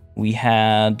Soda, we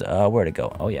had, where'd it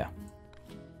go? Oh, yeah.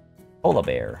 Polar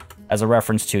bear, as a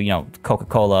reference to,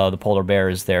 Coca-Cola. The polar bear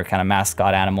is their kind of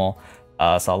mascot animal.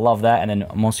 So I love that. And then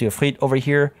Monsieur Frites over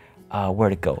here,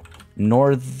 where'd it go?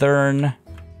 Northern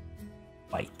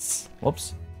Bites.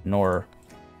 Whoops. Northern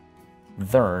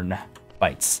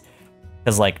Bites.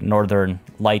 Because like Northern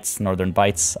Lights, Northern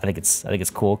Bites. I think it's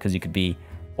cool because you could be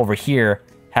over here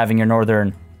having your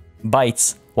Northern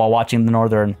Bites while watching the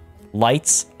Northern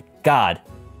Lights. God.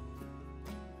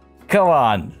 Come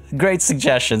on. Great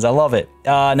suggestions. I love it.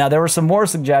 Now, there were some more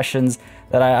suggestions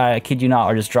that I kid you not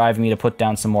are just driving me to put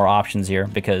down some more options here,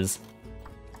 because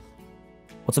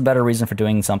what's a better reason for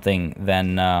doing something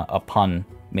than a pun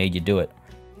made you do it?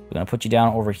 We're going to put you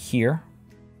down over here.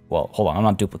 Well, hold on. I'm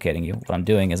not duplicating you. What I'm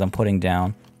doing is I'm putting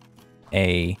down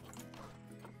a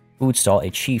food stall, a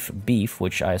Chief Beef,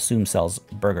 which I assume sells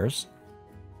burgers.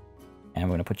 And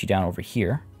we're going to put you down over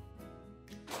here.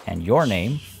 And your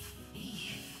name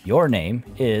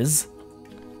is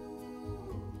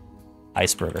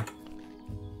Iceburger.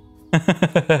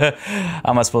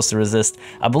 How am I supposed to resist?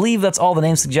 I believe that's all the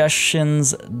name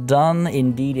suggestions done.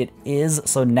 Indeed it is.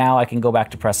 So now I can go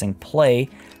back to pressing play,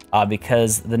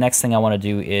 because the next thing I want to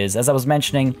do is, as I was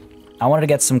mentioning, I wanted to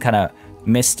get some kind of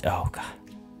mist. Oh, God.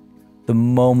 The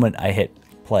moment I hit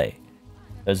play,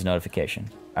 there's a notification.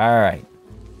 All right.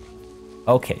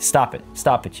 Okay, stop it.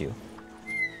 Stop it, you.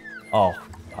 Oh,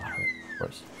 God, of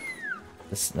course.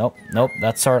 This, nope, nope.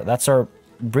 That's our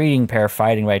breeding pair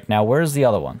fighting right now. Where's the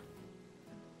other one?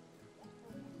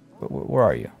 Where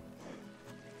are you?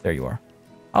 There you are.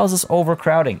 How is this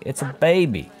overcrowding? It's a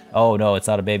baby. Oh, no, it's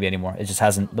not a baby anymore. It just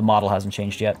hasn't, the model hasn't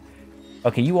changed yet.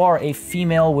 Okay, you are a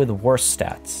female with worse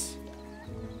stats.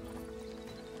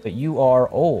 But you are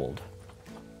old.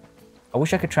 I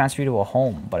wish I could transfer you to a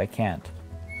home, but I can't.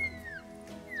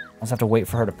 I just have to wait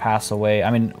for her to pass away. I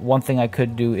mean, one thing I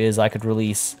could do is I could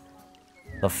release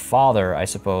the father, I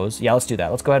suppose. Yeah, let's do that.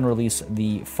 Let's go ahead and release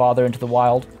the father into the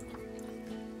wild.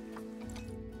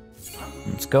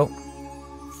 Let's go.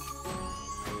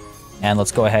 And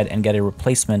let's go ahead and get a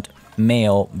replacement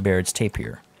male Baird's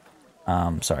Tapir.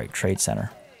 Sorry, Trade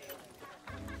Center.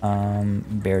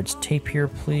 Baird's Tapir,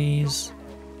 please.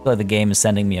 I feel like the game is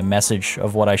sending me a message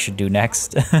of what I should do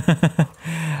next.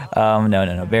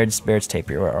 No. Baird's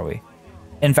Tapir, where are we?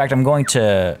 In fact, I'm going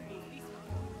to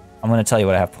tell you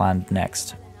what I have planned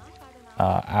next.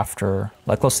 After,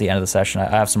 like, close to the end of the session, I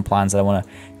have some plans that I want to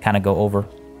kind of go over.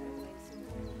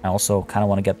 I also kind of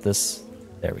want to get this.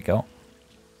 There we go.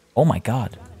 Oh my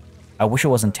God. I wish it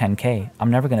wasn't 10K. I'm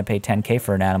never going to pay 10K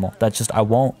for an animal. That's just, I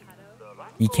won't.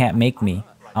 You can't make me.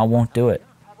 I won't do it.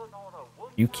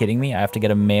 Are you kidding me? I have to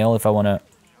get a male if I want to.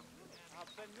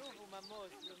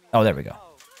 Oh, there we go.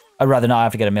 I'd rather not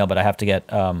have to get a male, but I have to get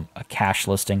a cash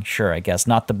listing. Sure, I guess.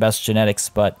 Not the best genetics,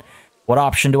 but what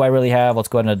option do I really have? Let's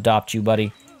go ahead and adopt you,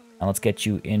 buddy. And let's get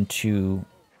you into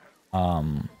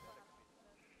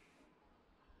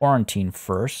quarantine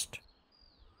first.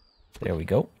 There we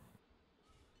go.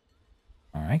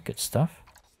 All right, good stuff.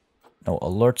 No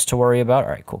alerts to worry about.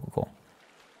 All right, cool.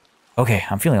 Okay,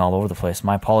 I'm feeling all over the place.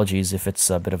 My apologies if it's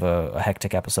a bit of a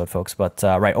hectic episode, folks. But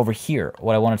right over here,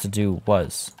 what I wanted to do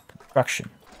was construction.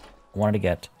 I wanted to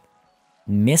get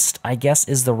mist, I guess,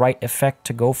 is the right effect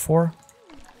to go for.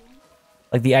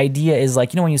 Like, the idea is,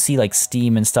 like, you know when you see, like,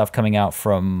 steam and stuff coming out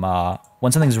from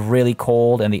when something's really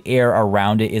cold and the air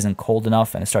around it isn't cold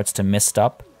enough and it starts to mist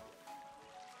up?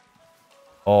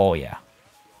 Oh, yeah.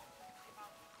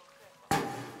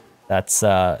 That's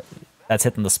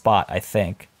hitting the spot, I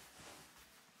think.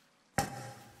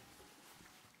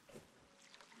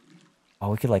 Oh,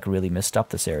 we could, like, really mist up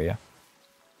this area.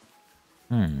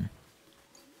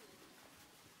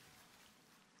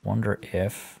 Wonder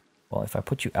if... Well, if I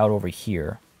put you out over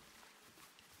here...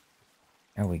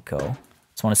 There we go.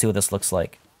 Just want to see what this looks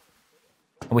like.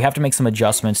 We have to make some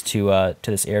adjustments to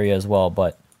this area as well,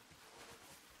 but...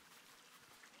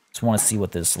 Just want to see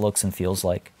what this looks and feels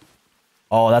like.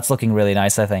 Oh, that's looking really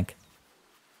nice, I think.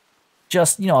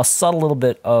 Just, you know, a subtle little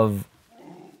bit of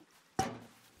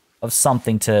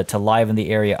something to liven the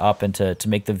area up and to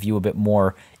make the view a bit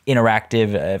more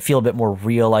interactive, feel a bit more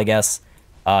real, I guess.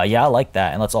 Yeah, I like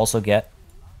that. And let's also get...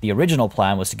 The original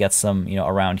plan was to get some, you know,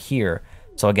 around here.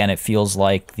 So again, it feels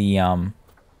like the...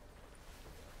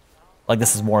 like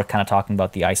this is more kind of talking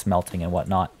about the ice melting and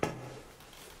whatnot. There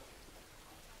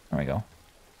we go.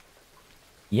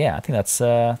 Yeah, I think that's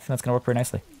gonna work pretty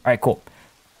nicely. All right, cool.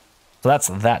 So that's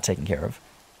that taken care of.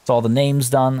 That's all the names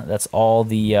done. That's all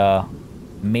the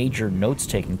major notes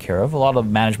taken care of. A lot of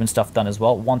management stuff done as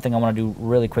well. One thing I want to do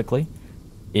really quickly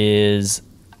is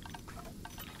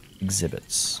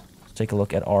exhibits. Let's take a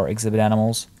look at our exhibit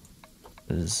animals.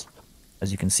 As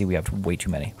you can see, we have way too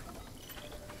many.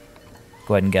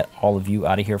 Go ahead and get all of you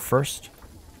out of here first.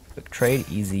 Quick trade,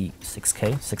 easy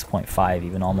 6K, 6.5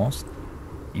 even almost.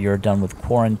 You're done with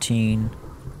quarantine.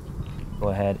 Go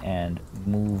ahead and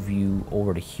move you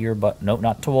over to here, but nope,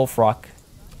 not to Wolf Rock.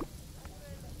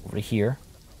 Over to here.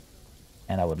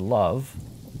 And I would love,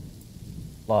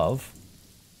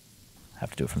 have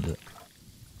to do it from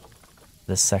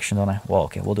this section, don't I? Well,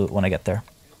 okay, we'll do it when I get there.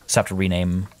 Just have to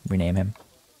rename him.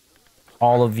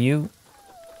 All of you.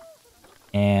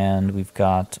 And we've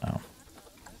got, oh.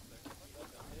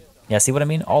 Yeah, see what I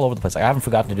mean? All over the place. I haven't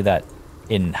forgotten to do that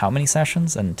in how many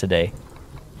sessions? And today.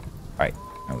 Alright,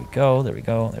 there we go, there we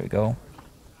go, there we go.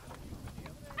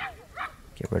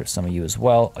 Get rid of some of you as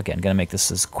well. Again, gonna make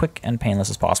this as quick and painless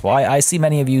as possible. I see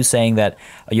many of you saying that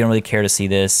you don't really care to see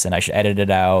this and I should edit it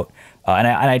out. And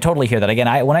I totally hear that.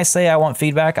 Again, when I say I want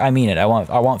feedback, I mean it. I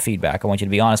want feedback. I want you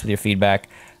to be honest with your feedback.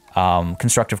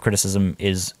 Constructive criticism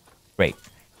is great.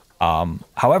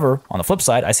 However, on the flip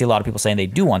side, I see a lot of people saying they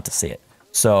do want to see it.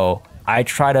 So I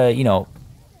try to, you know,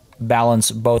 balance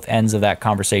both ends of that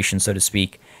conversation, so to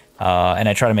speak. And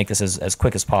I try to make this as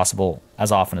quick as possible,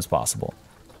 as often as possible.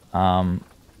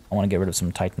 I want to get rid of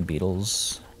some Titan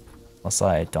beetles. Unless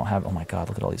I don't have... Oh my god,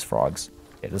 look at all these frogs.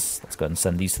 Okay, let's go ahead and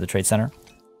send these to the trade center.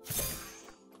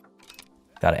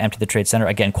 Gotta empty the trade center.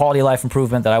 Again, quality of life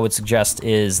improvement that I would suggest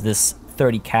is this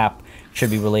 30 cap should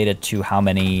be related to how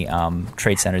many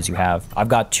trade centers you have. I've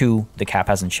got 2. The cap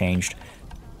hasn't changed.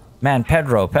 Man,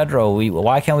 Pedro,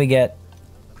 why can't we get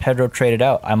Pedro traded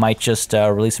out? I might just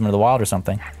release him into the wild or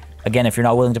something. Again, if you're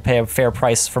not willing to pay a fair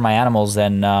price for my animals,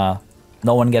 then no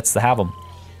one gets to have them.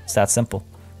 It's that simple.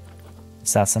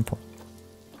 It's that simple.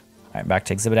 Alright, back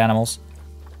to exhibit animals.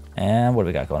 And what do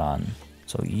we got going on?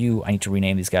 So you, I need to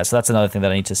rename these guys. So that's another thing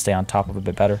that I need to stay on top of a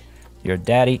bit better. You're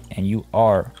daddy, and you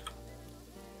are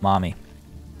mommy.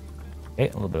 Okay,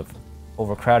 a little bit of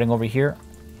overcrowding over here.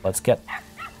 Let's get...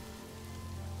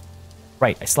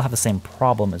 Right, I still have the same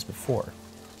problem as before.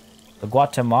 The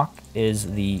Guatemoc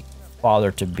is the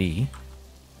father-to-be.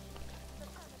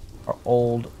 Our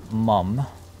old mum.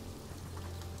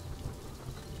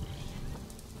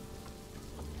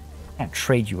 Can't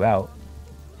trade you out.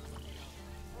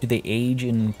 Do they age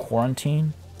in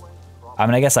quarantine? I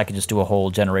mean, I guess I could just do a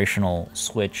whole generational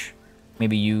switch.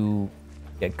 Maybe you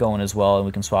get going as well, and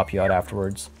we can swap you out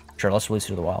afterwards. Sure, let's release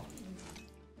you to the wild.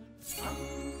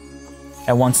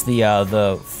 And once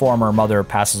the former mother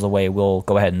passes away, we'll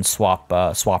go ahead and swap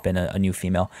in a new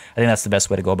female. I think that's the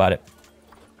best way to go about it.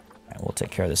 All right, we'll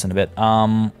take care of this in a bit.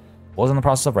 What was in the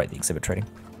process of? Right, the exhibit trading.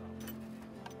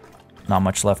 Not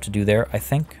much left to do there, I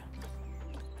think.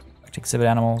 Back to exhibit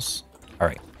animals. All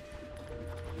right.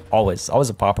 Always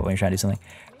a pop-up when you're trying to do something.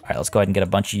 All right, let's go ahead and get a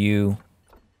bunch of you.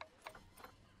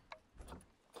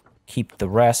 Keep the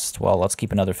rest. Well, let's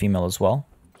keep another female as well.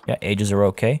 Yeah, ages are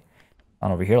okay. On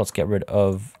over here, let's get rid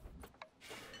of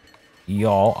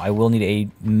y'all. I will need a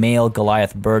male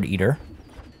Goliath bird eater.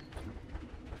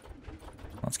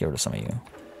 Let's get rid of some of you.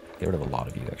 Get rid of a lot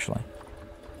of you, actually.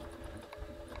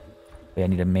 Okay, I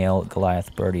need a male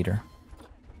Goliath bird eater.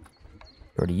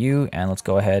 Go to you, and let's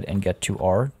go ahead and get to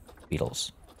our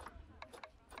beetles.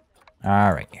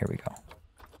 All right, here we go.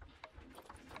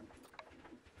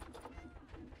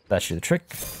 That should do the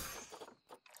trick.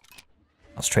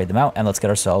 Let's trade them out, and let's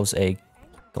get ourselves a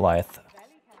Goliath,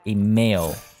 a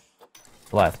male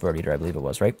Goliath bird eater, I believe it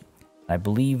was, right? I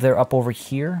believe they're up over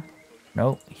here.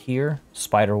 No, here.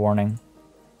 Spider warning.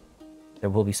 There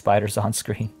will be spiders on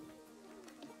screen.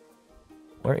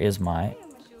 Where is my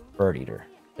bird eater?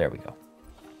 There we go.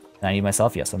 And I need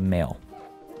myself, yes, a male.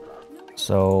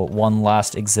 So one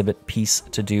last exhibit piece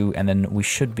to do, and then we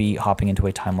should be hopping into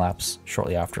a time lapse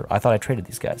shortly after. I thought I traded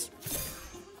these guys.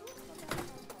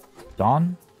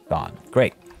 Gone? Gone.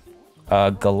 Great.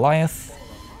 Goliath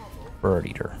bird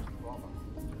eater.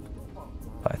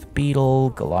 Goliath beetle,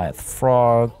 Goliath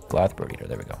frog, Goliath bird eater.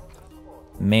 There we go.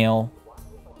 Mail,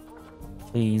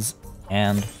 please,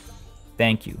 and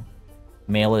thank you.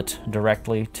 Mail it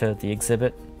directly to the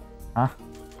exhibit. Huh?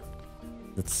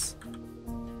 It's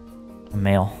a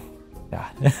mail. Yeah.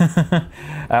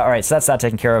 All right, so that's that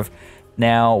taken care of.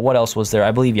 Now, what else was there?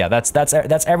 I believe, yeah, that's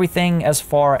everything as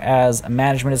far as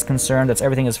management is concerned. That's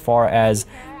everything as far as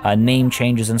name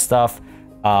changes and stuff.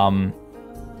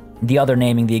 The other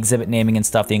naming, the exhibit naming and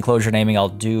stuff, the enclosure naming, I'll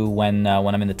do when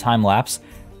I'm in the time lapse.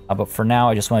 But for now,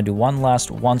 I just want to do one last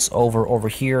once over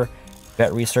here.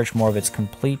 Vet research, more of it's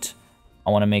complete. I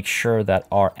want to make sure that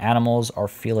our animals are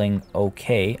feeling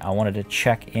okay. I wanted to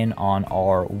check in on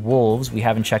our wolves. We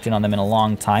haven't checked in on them in a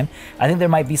long time. I think there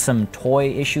might be some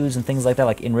toy issues and things like that,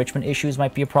 like enrichment issues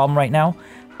might be a problem right now.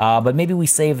 But maybe we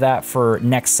save that for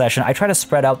next session. I try to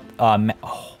spread out...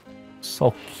 oh,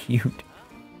 so cute.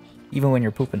 Even when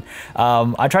you're pooping.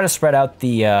 I try to spread out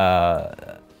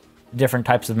the different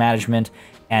types of management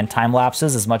and time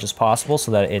lapses as much as possible so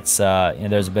that it's you know,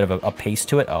 there's a bit of a pace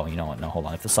to it. Oh, you know what? No, hold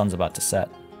on. If the sun's about to set,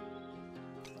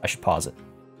 I should pause it.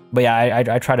 But yeah,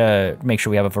 I try to make sure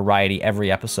we have a variety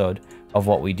every episode of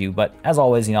what we do. But as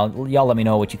always, you know, y'all let me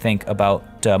know what you think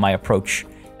about my approach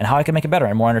and how I can make it better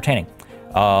and more entertaining.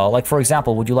 Like, for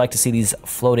example, would you like to see these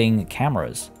floating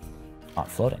cameras? Not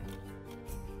floating.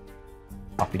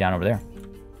 Pop you down over there.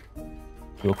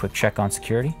 Do a quick check on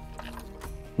security.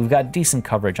 We've got decent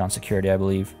coverage on security, I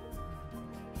believe.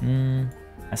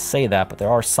 I say that, but there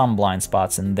are some blind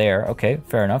spots in there. Okay,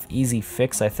 fair enough. Easy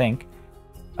fix, I think.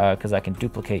 Because I can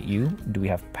duplicate you. Do we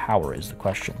have power is the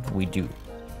question. We do.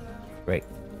 Great.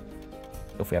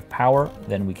 So if we have power,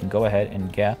 then we can go ahead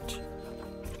and get...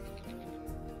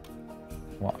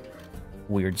 what?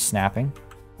 Weird snapping.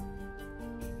 I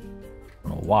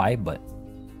don't know why, but...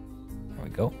 there we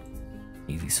go.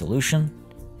 Easy solution.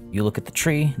 You look at the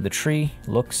tree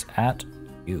looks at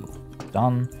you.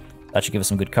 Done. That should give us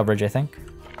some good coverage, I think.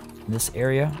 In this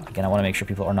area. Again, I want to make sure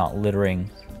people are not littering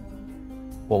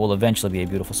what will eventually be a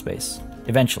beautiful space.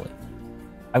 Eventually.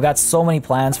 I've got so many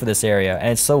plans for this area, and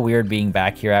it's so weird being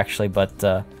back here, actually, but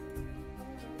I'm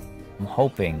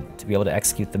hoping to be able to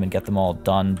execute them and get them all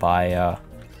done by...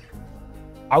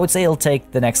 I would say it'll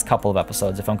take the next couple of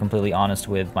episodes, if I'm completely honest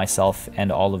with myself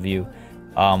and all of you.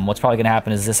 What's probably going to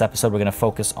happen is this episode we're going to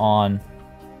focus on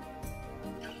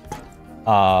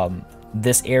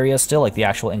this area still, like the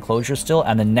actual enclosure still,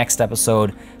 and the next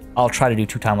episode I'll try to do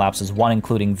 2 time lapses, one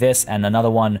including this and another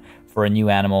one for a new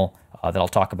animal that I'll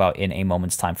talk about in a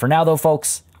moment's time. For now, though,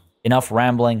 folks, enough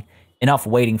rambling, enough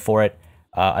waiting for it.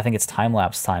 I think it's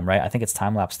time-lapse time, right? I think it's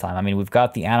time-lapse time. I mean, we've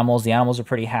got the animals. The animals are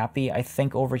pretty happy, I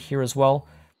think, over here as well.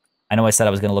 I know I said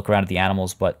I was going to look around at the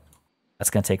animals, but that's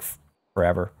going to take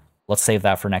forever. Let's save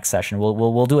that for next session.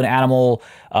 We'll do an animal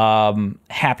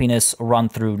happiness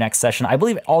run-through next session. I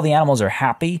believe all the animals are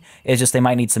happy. It's just they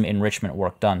might need some enrichment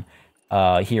work done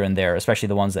here and there, especially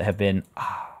the ones that have been...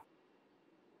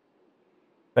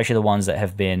 especially the ones that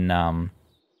have been,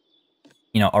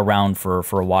 you know, around for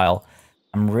a while.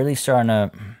 I'm really starting to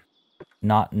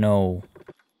not know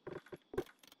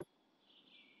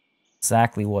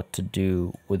exactly what to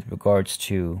do with regards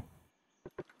to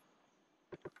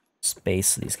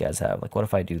space these guys have. Like, what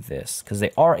if I do this? Because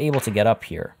they are able to get up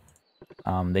here.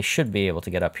 They should be able to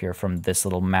get up here from this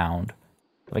little mound.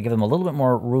 If I give them a little bit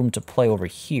more room to play over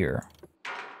here,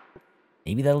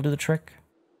 maybe that'll do the trick.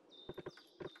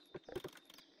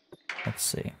 Let's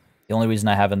see. The only reason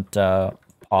I haven't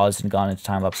paused and gone into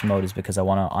time-lapse mode is because I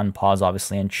want to unpause,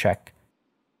 obviously, and check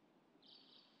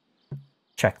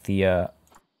the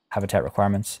habitat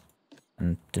requirements.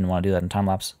 And didn't want to do that in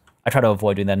time-lapse. I try to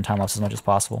avoid doing that in time-lapse as much as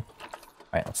possible.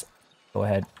 Alright, let's go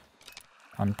ahead.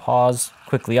 Unpause.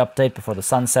 Quickly update before the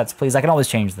sun sets, please. I can always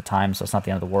change the time, so it's not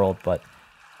the end of the world, but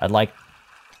I'd like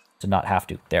to not have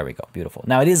to. There we go. Beautiful.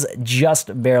 Now, it is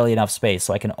just barely enough space,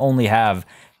 so I can only have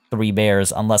 3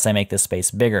 bears unless I make this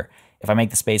space bigger. If I make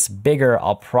the space bigger,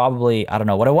 I'll probably... I don't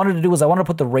know. What I wanted to do was I wanted to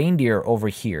put the reindeer over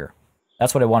here.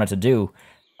 That's what I wanted to do.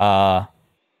 So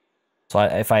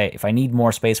if I need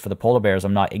more space for the polar bears,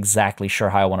 I'm not exactly sure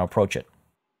how I want to approach it.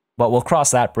 But we'll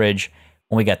cross that bridge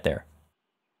when we get there.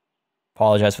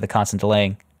 Apologize for the constant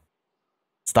delaying.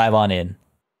 Let's dive on in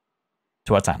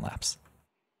to our time-lapse.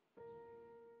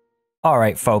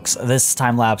 Alright, folks. This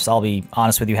time-lapse, I'll be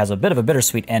honest with you, has a bit of a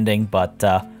bittersweet ending, but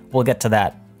we'll get to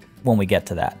that when we get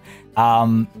to that.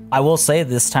 I will say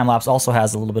this time-lapse also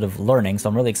has a little bit of learning, so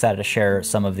I'm really excited to share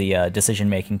some of the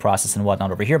decision-making process and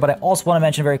whatnot over here. But I also want to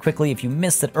mention very quickly, if you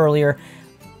missed it earlier,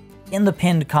 in the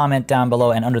pinned comment down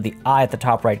below and under the eye at the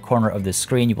top right corner of this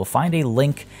screen, you will find a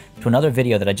link to another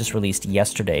video that I just released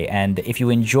yesterday. And if you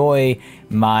enjoy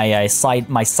my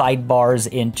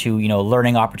sidebars into, you know,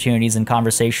 learning opportunities and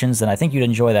conversations, then I think you'd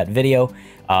enjoy that video.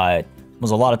 It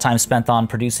was a lot of time spent on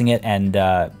producing it, and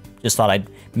just thought I'd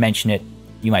mention it.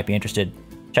 You might be interested.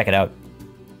 Check it out.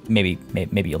 Maybe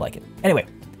you'll like it. Anyway,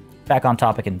 back on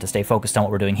topic and to stay focused on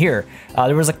what we're doing here,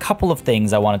 there was a couple of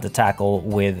things I wanted to tackle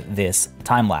with this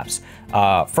time-lapse.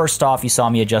 First off, you saw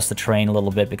me adjust the terrain a little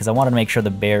bit because I wanted to make sure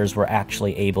the bears were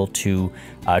actually able to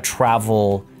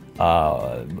travel,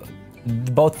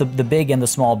 both the big and the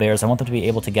small bears. I want them to be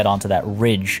able to get onto that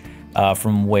ridge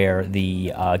from where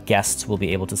the guests will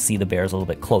be able to see the bears a little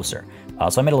bit closer.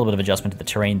 So I made a little bit of adjustment to the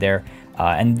terrain there.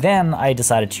 And then I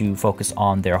decided to focus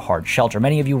on their hard shelter.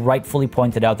 Many of you rightfully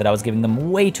pointed out that I was giving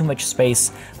them way too much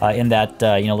space in that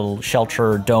you know, little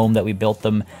shelter dome that we built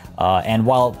them. And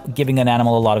while giving an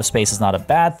animal a lot of space is not a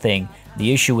bad thing,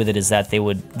 the issue with it is that they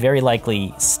would very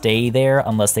likely stay there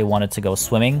unless they wanted to go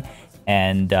swimming.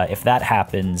 And if that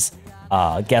happens,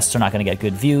 guests are not going to get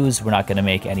good views, we're not going to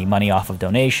make any money off of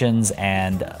donations,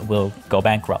 and we'll go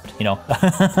bankrupt, you know,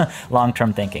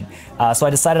 long-term thinking. So I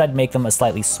decided I'd make them a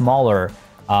slightly smaller,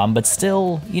 but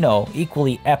still, you know,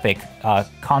 equally epic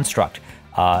construct.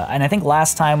 And I think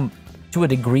last time, to a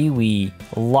degree, we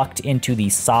lucked into the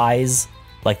size,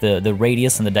 like the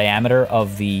radius and the diameter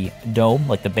of the dome,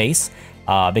 like the base,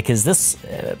 because this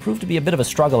proved to be a bit of a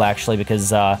struggle, actually,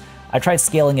 because I tried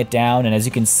scaling it down, and as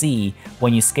you can see,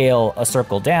 when you scale a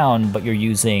circle down, but you're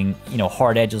using, you know,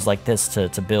 hard edges like this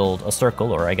to build a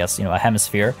circle, or I guess, you know, a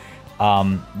hemisphere,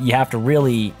 you have to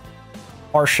really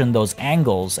harshen those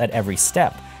angles at every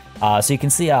step. So you can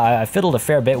see I fiddled a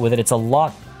fair bit with it. It's a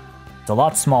lot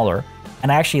smaller,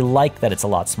 and I actually like that it's a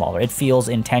lot smaller. It feels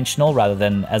intentional rather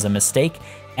than as a mistake,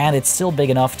 and it's still big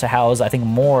enough to house, I think,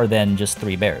 more than just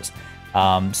 3 bears.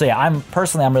 So yeah, I'm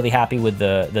really happy with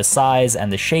the size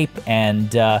and the shape,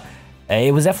 and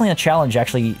it was definitely a challenge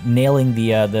actually nailing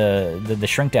the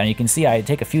shrink down. You can see I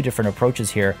take a few different approaches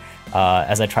here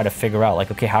as I try to figure out, like,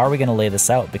 okay, how are we going to lay this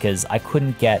out, because I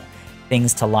couldn't get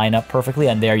things to line up perfectly.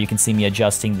 And there you can see me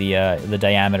adjusting the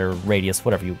diameter, radius,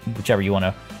 whichever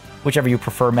you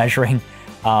prefer measuring.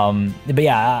 But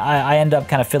yeah, I end up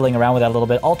kind of fiddling around with that a little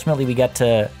bit. Ultimately, we get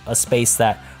to a space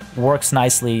that works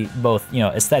nicely, both, you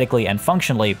know, aesthetically and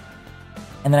functionally.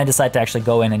 And then I decided to actually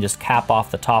go in and just cap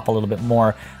off the top a little bit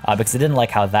more because I didn't like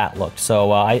how that looked.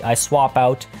 So I swap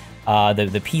out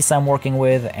the piece I'm working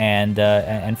with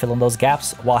and fill in those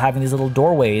gaps while having these little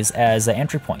doorways as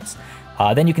entry points.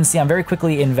 Then you can see I'm very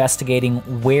quickly investigating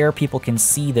where people can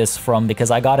see this from, because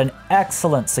I got an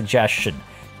excellent suggestion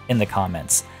in the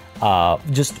comments.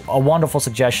 Just a wonderful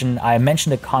suggestion. I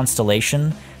mentioned a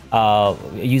constellation,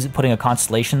 putting a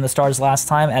constellation in the stars last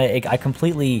time, and I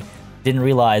completely didn't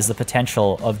realize the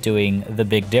potential of doing the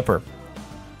Big Dipper.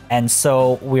 And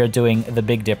so we are doing the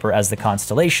Big Dipper as the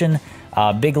constellation,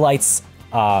 bigger lights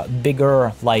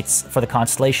for the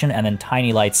constellation, and then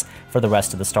tiny lights for the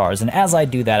rest of the stars. And as I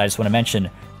do that, I just want to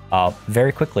mention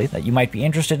very quickly that you might be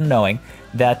interested in knowing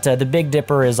that the Big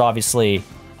Dipper is obviously,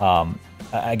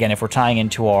 again, if we're tying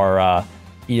into our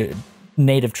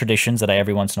native traditions that I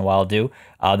every once in a while do,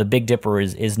 the Big Dipper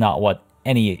is not what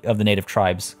any of the native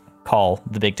tribes call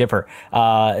the Big Dipper.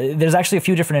 There's actually a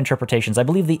few different interpretations. I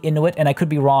believe the Inuit, and I could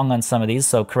be wrong on some of these,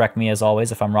 so correct me as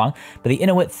always if I'm wrong, but the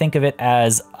Inuit think of it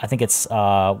as, I think it's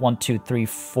 1, 2, 3,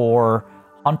 4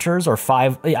 hunters, or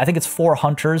 5, I think it's 4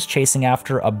 hunters chasing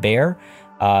after a bear.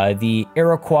 The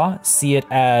Iroquois see it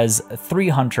as 3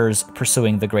 hunters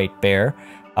pursuing the Great Bear.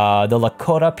 The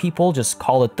Lakota people just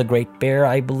call it the Great Bear,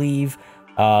 I believe.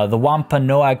 The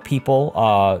Wampanoag people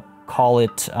call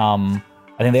it,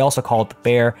 I think they also call it the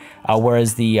bear,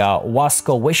 whereas the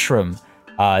Wasco-Wishram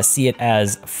see it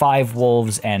as 5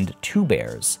 wolves and 2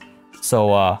 bears.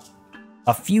 So a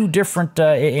few different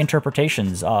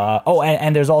interpretations.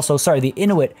 And there's also, sorry, the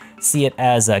Inuit see it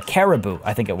as a caribou,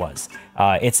 I think it was.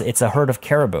 It's a herd of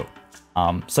caribou.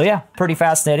 So yeah, pretty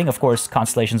fascinating. Of course,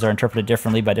 constellations are interpreted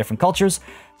differently by different cultures.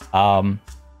 And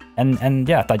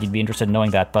yeah, I thought you'd be interested in knowing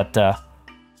that. But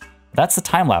that's the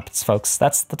time lapse, folks.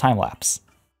 That's the time lapse.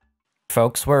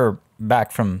 Folks, we're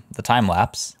back from the time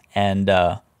lapse, and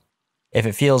if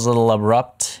it feels a little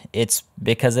abrupt, it's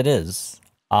because it is.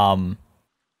 I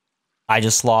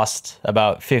just lost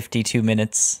about 52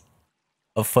 minutes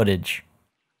of footage,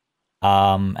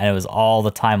 and it was all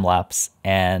the time lapse,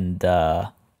 and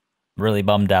really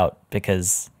bummed out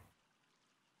because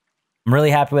I'm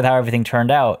really happy with how everything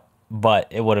turned out, but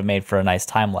it would have made for a nice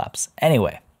time lapse.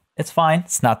 Anyway, it's fine.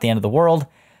 It's not the end of the world.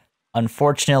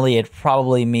 Unfortunately, it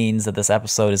probably means that this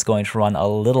episode is going to run a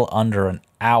little under an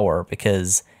hour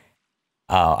because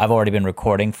I've already been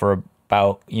recording for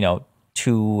about,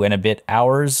 2 and a bit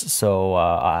hours. So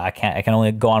I can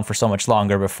only go on for so much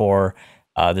longer before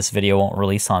this video won't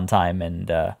release on time.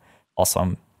 And also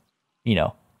I'm,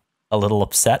 a little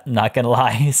upset, I'm not gonna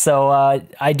lie. So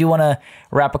I do want to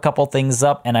wrap a couple things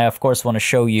up, and I of course want to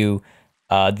show you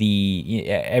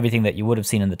everything that you would have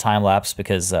seen in the time lapse,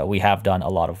 because we have done a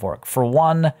lot of work. For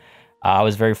one, I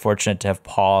was very fortunate to have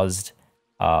paused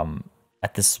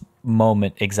at this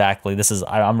moment exactly.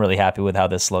 I'm really happy with how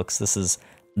this looks. This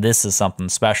is something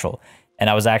special. And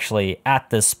I was actually at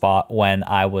this spot when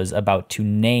I was about to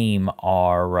name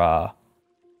our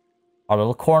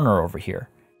little corner over here.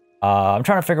 I'm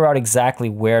trying to figure out exactly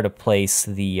where to place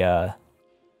the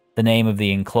name of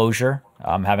the enclosure.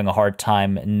 I'm having a hard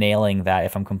time nailing that,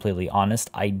 if I'm completely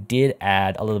honest. I did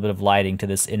add a little bit of lighting to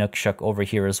this Inukshuk over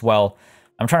here as well.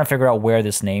 I'm trying to figure out where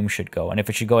this name should go, and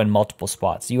if it should go in multiple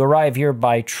spots. You arrive here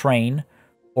by train,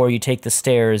 or you take the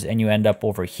stairs and you end up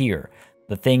over here.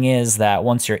 The thing is that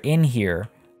once you're in here,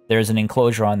 there's an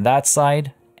enclosure on that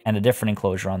side and a different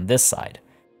enclosure on this side.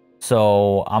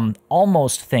 So I'm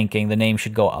almost thinking the name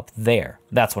should go up there.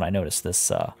 That's when I noticed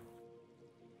this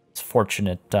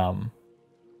fortunate kind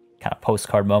of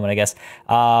postcard moment, I guess.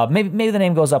 Maybe the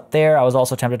name goes up there. I was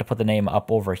also tempted to put the name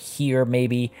up over here,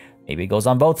 maybe. Maybe it goes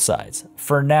on both sides.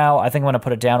 For now, I think I'm going to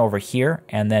put it down over here,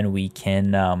 and then we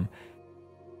can I'll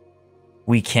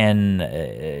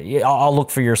look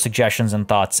for your suggestions and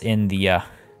thoughts in the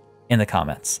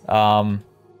comments.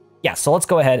 Yeah, so let's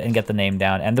go ahead and get the name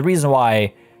down. And the reason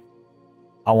why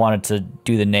I wanted to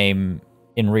do the name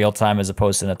in real time as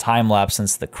opposed to in a time lapse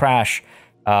since the crash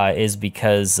is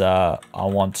because I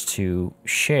want to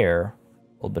share a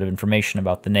little bit of information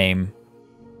about the name,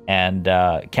 and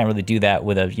can't really do that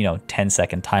with a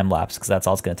 10-second time lapse because that's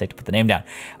all it's going to take to put the name down.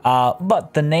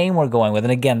 But the name we're going with,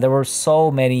 and again, there were so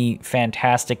many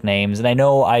fantastic names, and I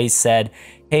know I said,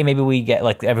 hey, maybe we get,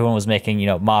 like, everyone was making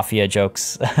mafia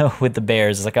jokes with the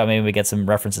bears. It's like, oh, maybe we get some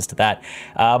references to that.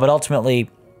 But ultimately,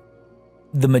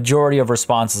 the majority of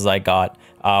responses I got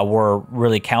were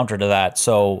really counter to that.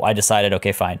 So I decided,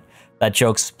 okay, fine. That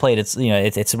joke's played its, you know,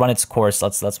 it's run its course.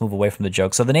 Let's move away from the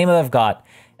joke. So the name that I've got,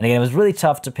 and again, it was really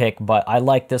tough to pick, but I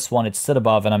like this one. It stood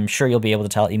above, and I'm sure you'll be able to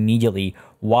tell immediately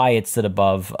why it stood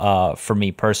above for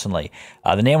me personally.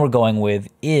 The name we're going with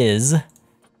is,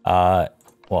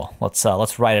 well,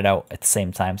 let's write it out at the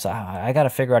same time. So I got to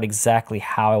figure out exactly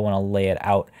how I want to lay it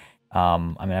out. I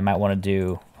mean, I might want to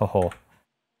do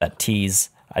that tease.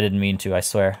 I didn't mean to, I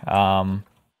swear.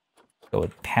 Go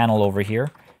with panel over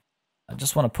here. I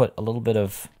just want to put a little bit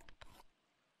of,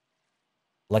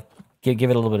 like, give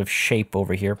it a little bit of shape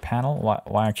over here. Panel?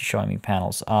 Why aren't you showing me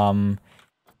panels?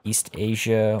 East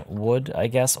Asia wood, I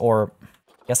guess, or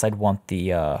I guess I'd want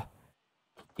the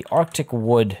Arctic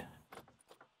wood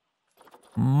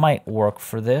might work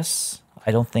for this.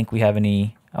 I don't think we have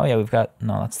any. Oh yeah, we've got,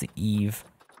 no, that's the eave.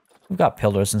 We've got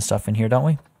pillars and stuff in here, don't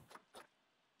we?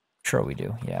 Sure we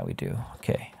do. Yeah, we do.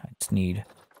 Okay, I just need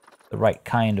the right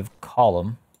kind of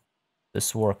column.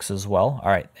 This works as well. All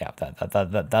right, yeah,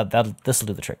 this will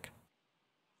do the trick.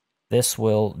 This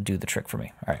will do the trick for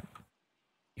me. All right,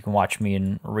 you can watch me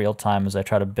in real time as I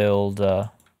try to build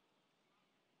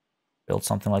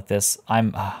something like this.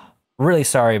 I'm really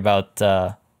sorry about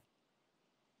how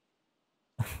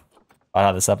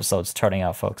this episode's turning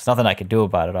out, folks. Nothing I can do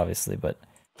about it, obviously, but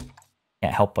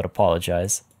can't help but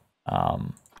apologize.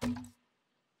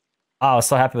 I was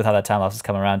so happy with how that time lapse is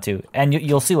coming around too, and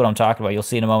you'll see what I'm talking about. You'll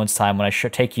see in a moment's time when I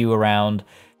take you around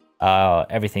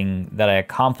everything that I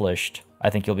accomplished.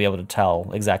 I think you'll be able to tell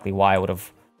exactly why I would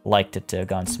have liked it to have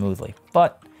gone smoothly.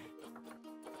 But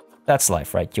that's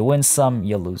life, right? You win some,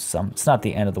 you lose some. It's not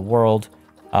the end of the world.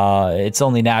 It's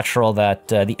only natural that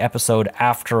the episode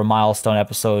after a milestone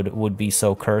episode would be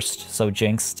so cursed, so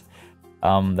jinxed.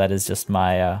 That is just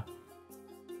my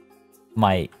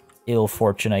my ill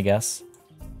fortune, I guess.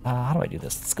 How do I do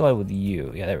this? Let's go with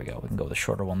you. Yeah, there we go. We can go with a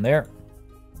shorter one there.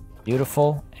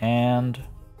 Beautiful. And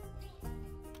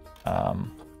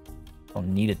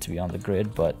don't need it to be on the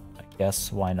grid, but I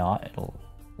guess why not? It'll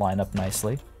line up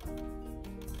nicely.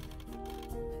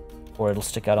 Or it'll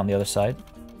stick out on the other side.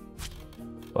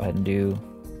 Go ahead and do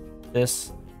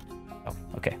this. Oh,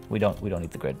 okay. We don't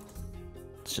need the grid.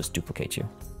 Let's just duplicate you.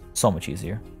 So much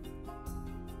easier.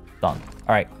 Done.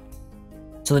 All right.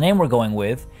 So the name we're going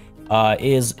with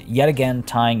is yet again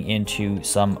tying into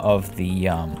some of the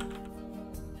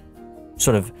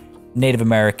sort of Native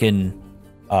American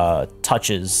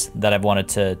touches that I've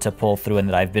wanted to pull through and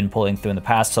that I've been pulling through in the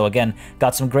past. So again,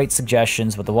 got some great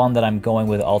suggestions, but the one that I'm going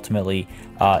with ultimately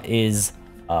is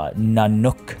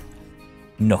Nanook.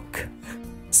 Nook.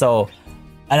 So,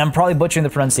 and I'm probably butchering the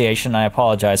pronunciation, I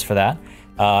apologize for that.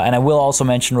 And I will also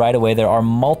mention right away, there are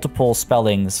multiple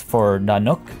spellings for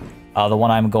Nanook. The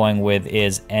one I'm going with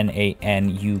is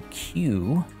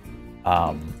N-A-N-U-Q.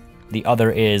 The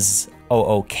other is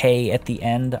O-O-K at the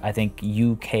end. I think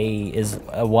U-K is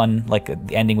one, like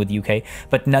ending with U-K.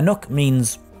 But Nanook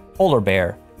means polar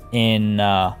bear in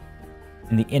the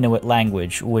Inuit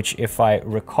language, which, if I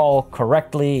recall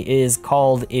correctly, is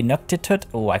called Inuktitut.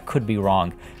 Oh, I could be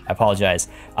wrong. I apologize.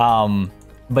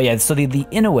 But yeah, so the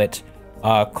Inuit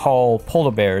call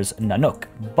polar bears Nanook,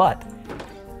 but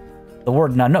the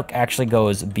word Nanook actually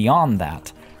goes beyond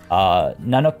that.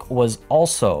 Nanook was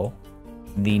also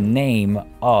the name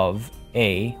of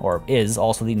a, or is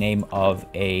also the name of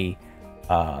a,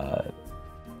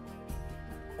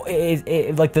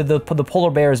 like the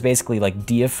polar bear is basically like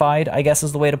deified, I guess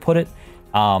is the way to put it.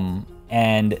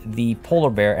 And the polar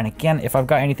bear, and again, if I've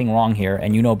got anything wrong here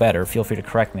and you know better, feel free to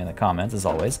correct me in the comments as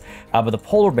always. But the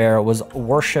polar bear was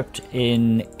worshipped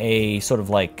in a sort of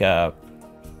like a,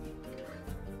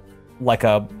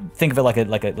 think of it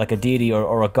like a deity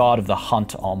or a god of the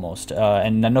hunt almost.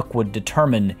 And Nanook would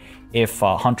determine if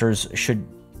hunters should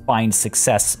find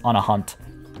success on a hunt.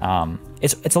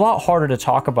 It's a lot harder to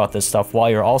talk about this stuff while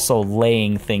you're also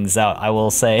laying things out, I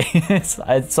will say.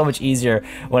 It's so much easier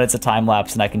when it's a time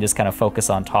lapse and I can just kind of focus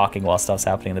on talking while stuff's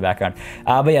happening in the background.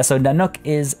 But yeah, so Nanook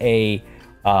is a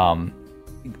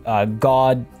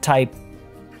god type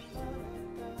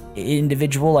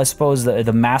individual, I suppose.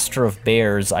 The master of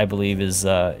bears, I believe, is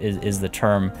the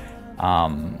term,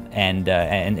 and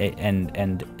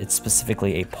it's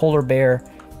specifically a polar bear,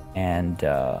 and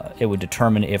it would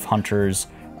determine if hunters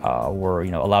were,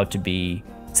 allowed to be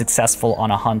successful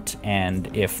on a hunt,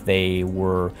 and if they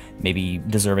were maybe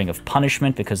deserving of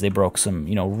punishment because they broke some,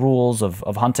 rules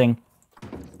of hunting.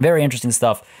 Very interesting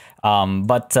stuff.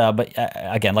 But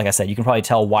again, like I said, you can probably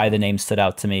tell why the name stood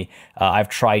out to me. I've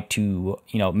tried to,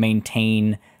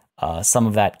 maintain some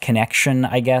of that connection,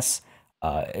 I guess.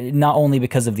 not only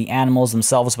because of the animals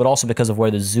themselves, but also because of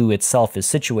where the zoo itself is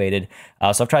situated.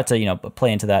 So I've tried to, you know,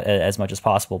 play into that as much as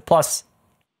possible. Plus,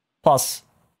 I'm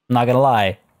not gonna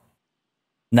lie,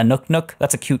 Nanook Nook,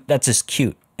 that's just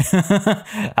cute.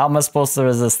 How am I supposed to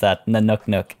resist that? Nanook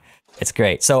Nook. It's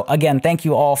great. So again, thank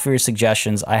you all for your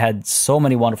suggestions. I had so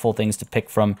many wonderful things to pick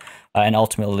from, and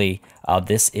ultimately,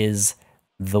 this is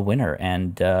the winner.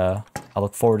 And I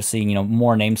look forward to seeing, you know,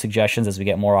 more name suggestions as we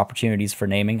get more opportunities for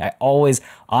naming. I always,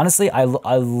 honestly, I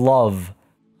love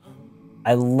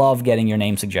getting your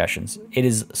name suggestions. It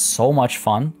is so much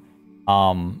fun.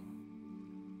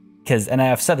 Because, and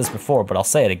I've said this before, but I'll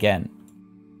say it again.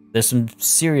 There's some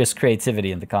serious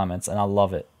creativity in the comments, and I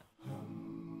love it.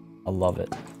 I love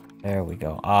it. There we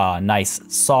go. Ah, nice.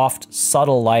 Soft,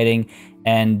 subtle lighting.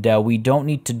 And we don't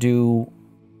need to do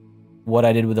what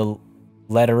I did with the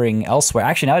lettering elsewhere.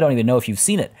 Actually, now I don't even know if you've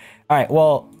seen it. All right,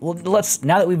 well, let's,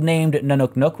 now that we've named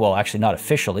Nanook Nook, well, actually not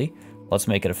officially, let's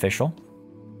make it official.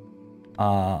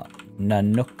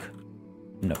 Nanook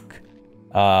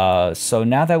Nook. So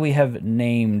now that we have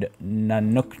named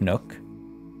Nanook Nook,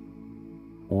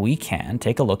 we can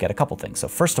take a look at a couple things. So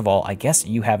first of all, I guess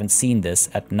you haven't seen this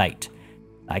at night.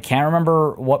 I can't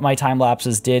remember what my time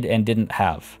lapses did and didn't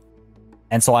have.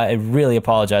 And so I really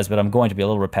apologize, but I'm going to be a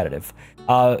little repetitive.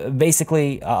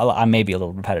 Basically, I may be a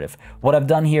little repetitive. What I've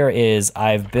done here is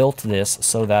I've built this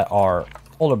so that our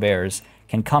polar bears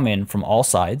can come in from all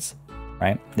sides,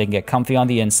 right? They can get comfy on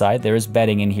the inside. There is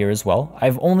bedding in here as well.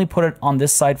 I've only put it on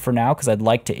this side for now because I'd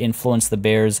like to influence the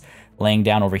bears laying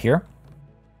down over here.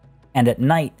 And at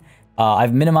night,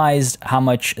 I've minimized how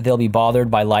much they'll be bothered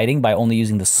by lighting by only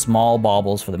using the small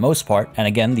baubles for the most part. And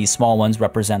again, these small ones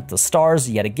represent the stars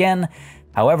yet again.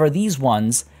 However, these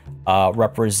ones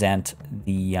represent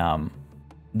the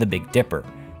Big Dipper.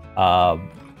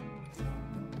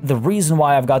 The reason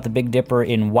why I've got the Big Dipper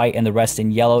in white and the rest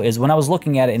in yellow is when I was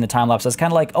looking at it in the time lapse, I was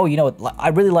kind of like, oh, you know, I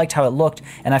really liked how it looked,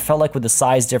 and I felt like with the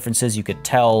size differences, you could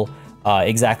tell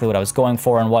exactly what I was going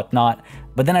for and whatnot.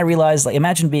 But then I realized, like,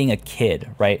 imagine being a kid,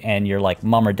 right? And you're like,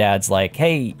 mom or dad's like,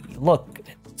 hey, look,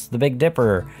 it's the Big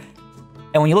Dipper.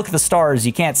 And when you look at the stars,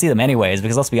 you can't see them anyways,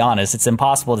 because let's be honest, it's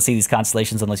impossible to see these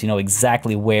constellations unless you know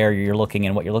exactly where you're looking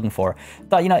and what you're looking for.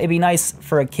 Thought, you know, it'd be nice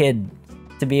for a kid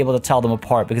to be able to tell them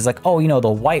apart, because like, oh, you know,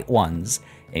 the white ones,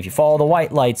 if you follow the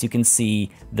white lights, you can see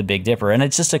the Big Dipper. And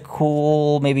it's just a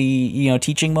cool, maybe, you know,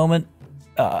 teaching moment,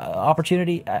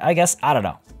 opportunity, I guess. I don't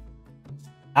know.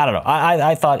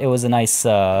 I thought it was a nice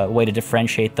way to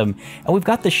differentiate them. And we've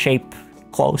got the shape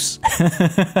close,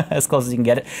 as close as you can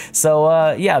get it.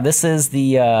 So yeah, this is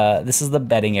the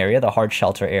bedding area, the hard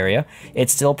shelter area. It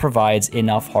still provides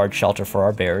enough hard shelter for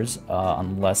our bears,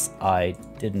 unless I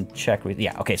didn't check.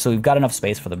 Yeah, okay, so we've got enough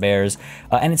space for the bears.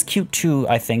 And it's cute too,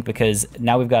 I think, because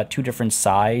now we've got two different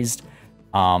sized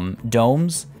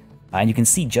domes. And you can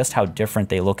see just how different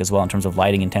they look as well in terms of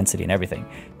lighting intensity and everything.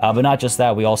 But not just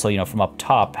that, we also, you know, from up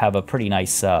top have a pretty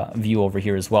nice view over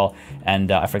here as well.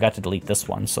 And I forgot to delete this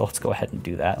one, so let's go ahead and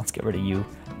do that. Let's get rid of you,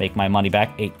 make my money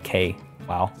back, 8K,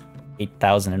 wow,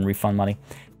 8,000 in refund money.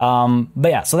 But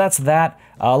yeah, so that's that.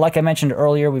 Like I mentioned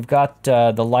earlier, we've got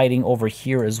the lighting over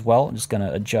here as well. I'm just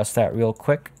gonna adjust that real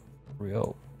quick.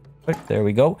 There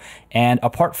we go. And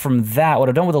apart from that, what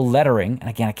I've done with the lettering, and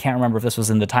again, I can't remember if this was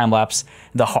in the time lapse,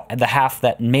 the half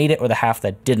that made it or the half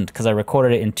that didn't, because I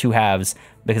recorded it in two halves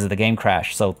because of the game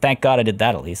crash. So thank God I did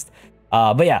that at least.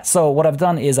 But yeah, so what I've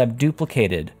done is I've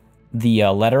duplicated the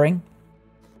lettering.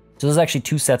 So there's actually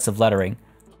two sets of lettering.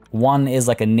 One is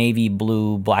like a navy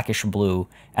blue, blackish blue,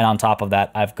 and on top of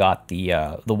that, I've got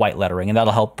the white lettering, and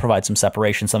that'll help provide some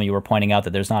separation. Some of you were pointing out that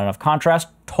there's not enough contrast.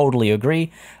 Totally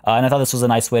agree. And I thought this was a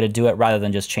nice way to do it rather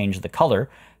than just change the color.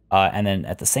 And then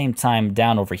at the same time,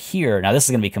 down over here, now this is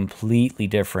going to be completely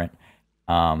different.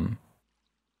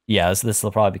 Yeah, this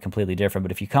will probably be completely different.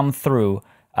 But if you come through,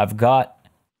 I've got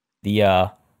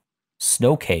the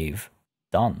snow cave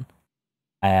done.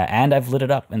 And I've lit it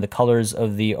up in the colors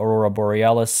of the Aurora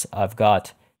Borealis. I've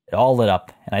got it all lit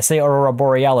up. And I say Aurora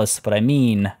Borealis, but I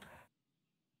mean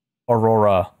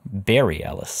Aurora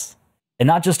Borealis. And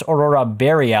not just Aurora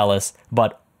Borealis,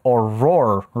 but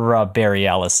Aurora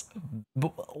Borealis.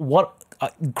 What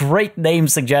great name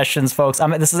suggestions, folks. I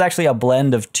mean, this is actually a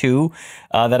blend of two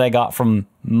that I got from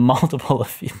multiple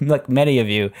of you, like many of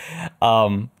you.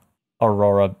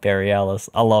 Aurora Borealis.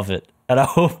 I love it. And I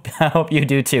hope you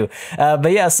do too.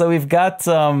 But yeah, so we've got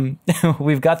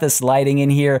we've got this lighting in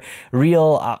here.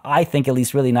 Real, I think at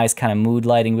least really nice kind of mood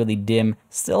lighting, really dim.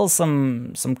 Still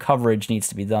some coverage needs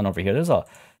to be done over here. There's a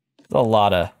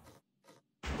lot of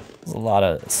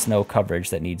snow coverage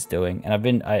that needs doing. And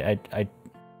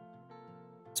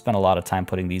spent a lot of time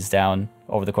putting these down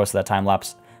over the course of that time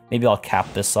lapse. Maybe I'll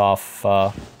cap this off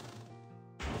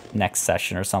next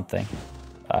session or something.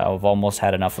 I've almost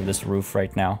had enough of this roof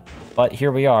right now. But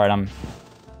here we are, and I'm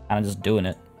kind of just doing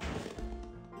it.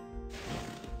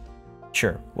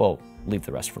 Sure, we'll leave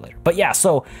the rest for later. But yeah,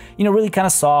 so, you know, really kind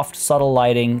of soft, subtle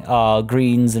lighting,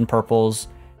 greens and purples,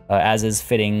 as is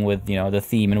fitting with, you know, the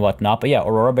theme and whatnot. But yeah,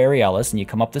 Aurora Borealis, and you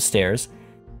come up the stairs,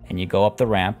 and you go up the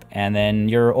ramp, and then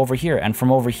you're over here. And from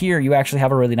over here, you actually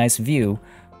have a really nice view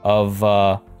of,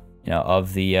 you know,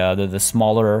 of the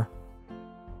smaller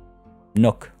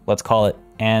nook, let's call it.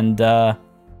 And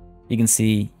you can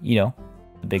see, you know,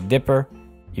 the Big Dipper.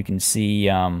 You can see,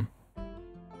 I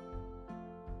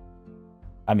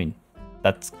mean,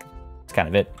 that's kind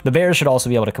of it. The bears should also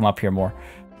be able to come up here more.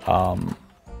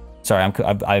 Sorry,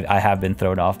 I have been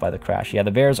thrown off by the crash. Yeah,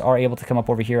 the bears are able to come up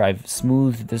over here. I've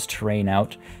smoothed this terrain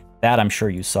out. That I'm sure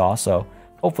you saw, so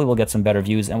hopefully we'll get some better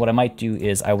views. And what I might do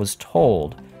is, I was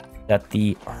told that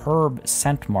the herb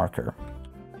scent marker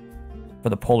for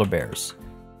the polar bears,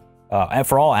 and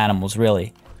for all animals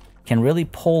really, can really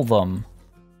pull them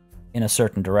in a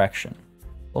certain direction.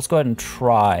 Let's go ahead and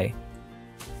try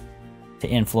to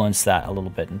influence that a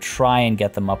little bit and try and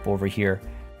get them up over here,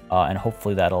 and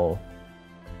hopefully that'll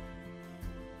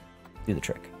do the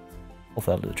trick.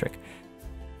 Hopefully that'll do the trick.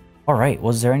 All right,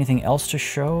 was there anything else to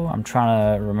show? I'm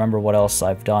trying to remember what else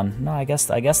I've done. No, I guess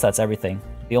that's everything.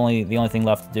 The only thing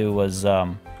left to do was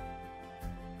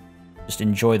just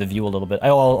enjoy the view a little bit. I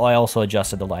also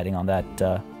adjusted the lighting on that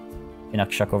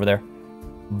Inukshuk over there.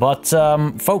 But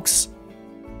folks,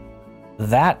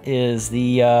 that is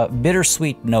the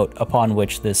bittersweet note upon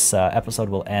which this episode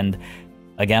will end.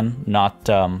 Again, not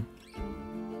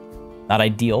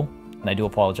ideal, and I do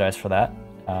apologize for that.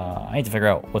 I need to figure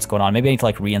out what's going on. Maybe I need to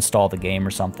like reinstall the game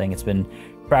or something. It's been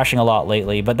crashing a lot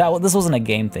lately, but this wasn't a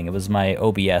game thing. It was my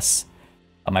OBS,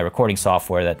 my recording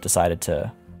software, that decided to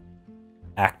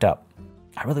act up.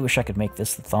 I really wish I could make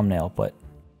this the thumbnail, but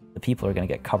the people are going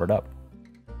to get covered up.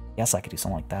 Yes, I could do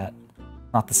something like that.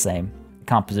 Not the same. The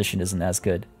composition isn't as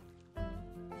good.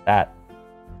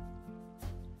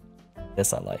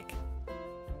 This I like.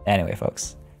 Anyway,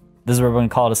 folks, this is where we're going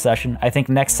to call it a session. I think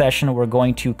next session we're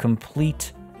going to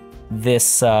complete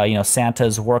this, you know,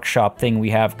 Santa's workshop thing we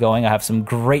have going. I have some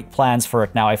great plans for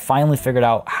it now. I finally figured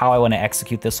out how I want to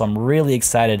execute this, so I'm really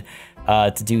excited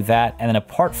to do that. And then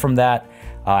apart from that,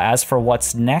 as for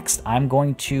what's next, I'm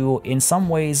going to, in some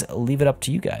ways, leave it up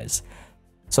to you guys.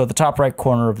 So at the top right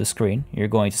corner of the screen, you're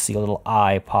going to see a little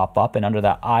eye pop up, and under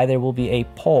that eye there will be a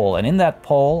poll. And in that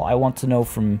poll, I want to know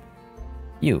from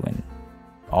you and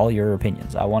all your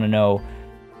opinions. I want to know,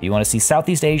 do you want to see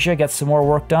Southeast Asia get some more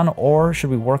work done, or should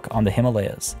we work on the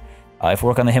Himalayas? If we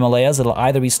work on the Himalayas, it'll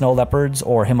either be snow leopards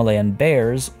or Himalayan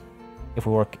bears. If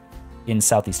we work in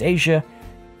Southeast Asia,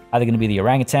 either going to be the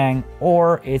orangutan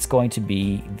or it's going to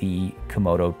be the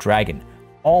Komodo dragon.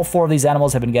 All four of these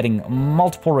animals have been getting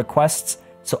multiple requests,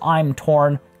 so I'm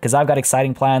torn because I've got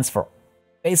exciting plans for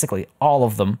basically all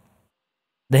of them.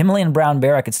 The Himalayan brown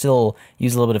bear I could still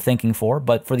use a little bit of thinking for,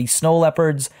 but for the snow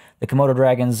leopards, the Komodo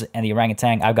dragons, and the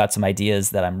orangutan, I've got some ideas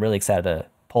that I'm really excited to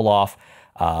pull off.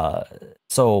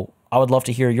 So I would love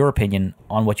to hear your opinion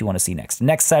on what you want to see next.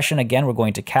 Next session, again, we're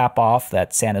going to cap off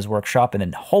that Santa's workshop, and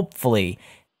then hopefully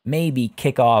maybe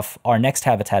kick off our next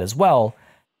habitat as well,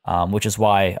 which is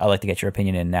why I like to get your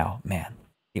opinion in now. Man,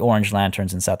 the orange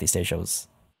lanterns in Southeast Asia was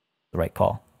the right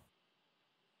call.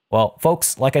 Well,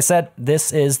 folks, like I said,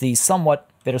 this is the somewhat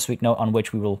bittersweet note on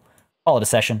which we will call it a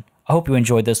session. I hope you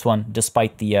enjoyed this one,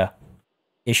 despite the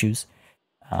issues.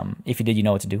 If you did, you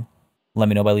know what to do. Let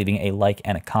me know by leaving a like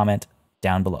and a comment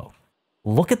down below.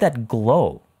 Look at that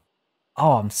glow.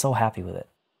 Oh, I'm so happy with it.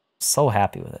 So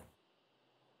happy with it.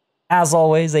 As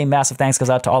always, a massive thanks goes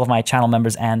out to all of my channel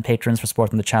members and patrons for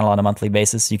supporting the channel on a monthly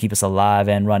basis. You keep us alive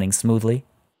and running smoothly.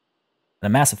 And a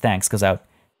massive thanks goes out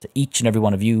to each and every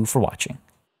one of you for watching.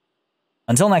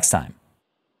 Until next time,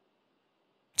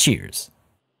 cheers.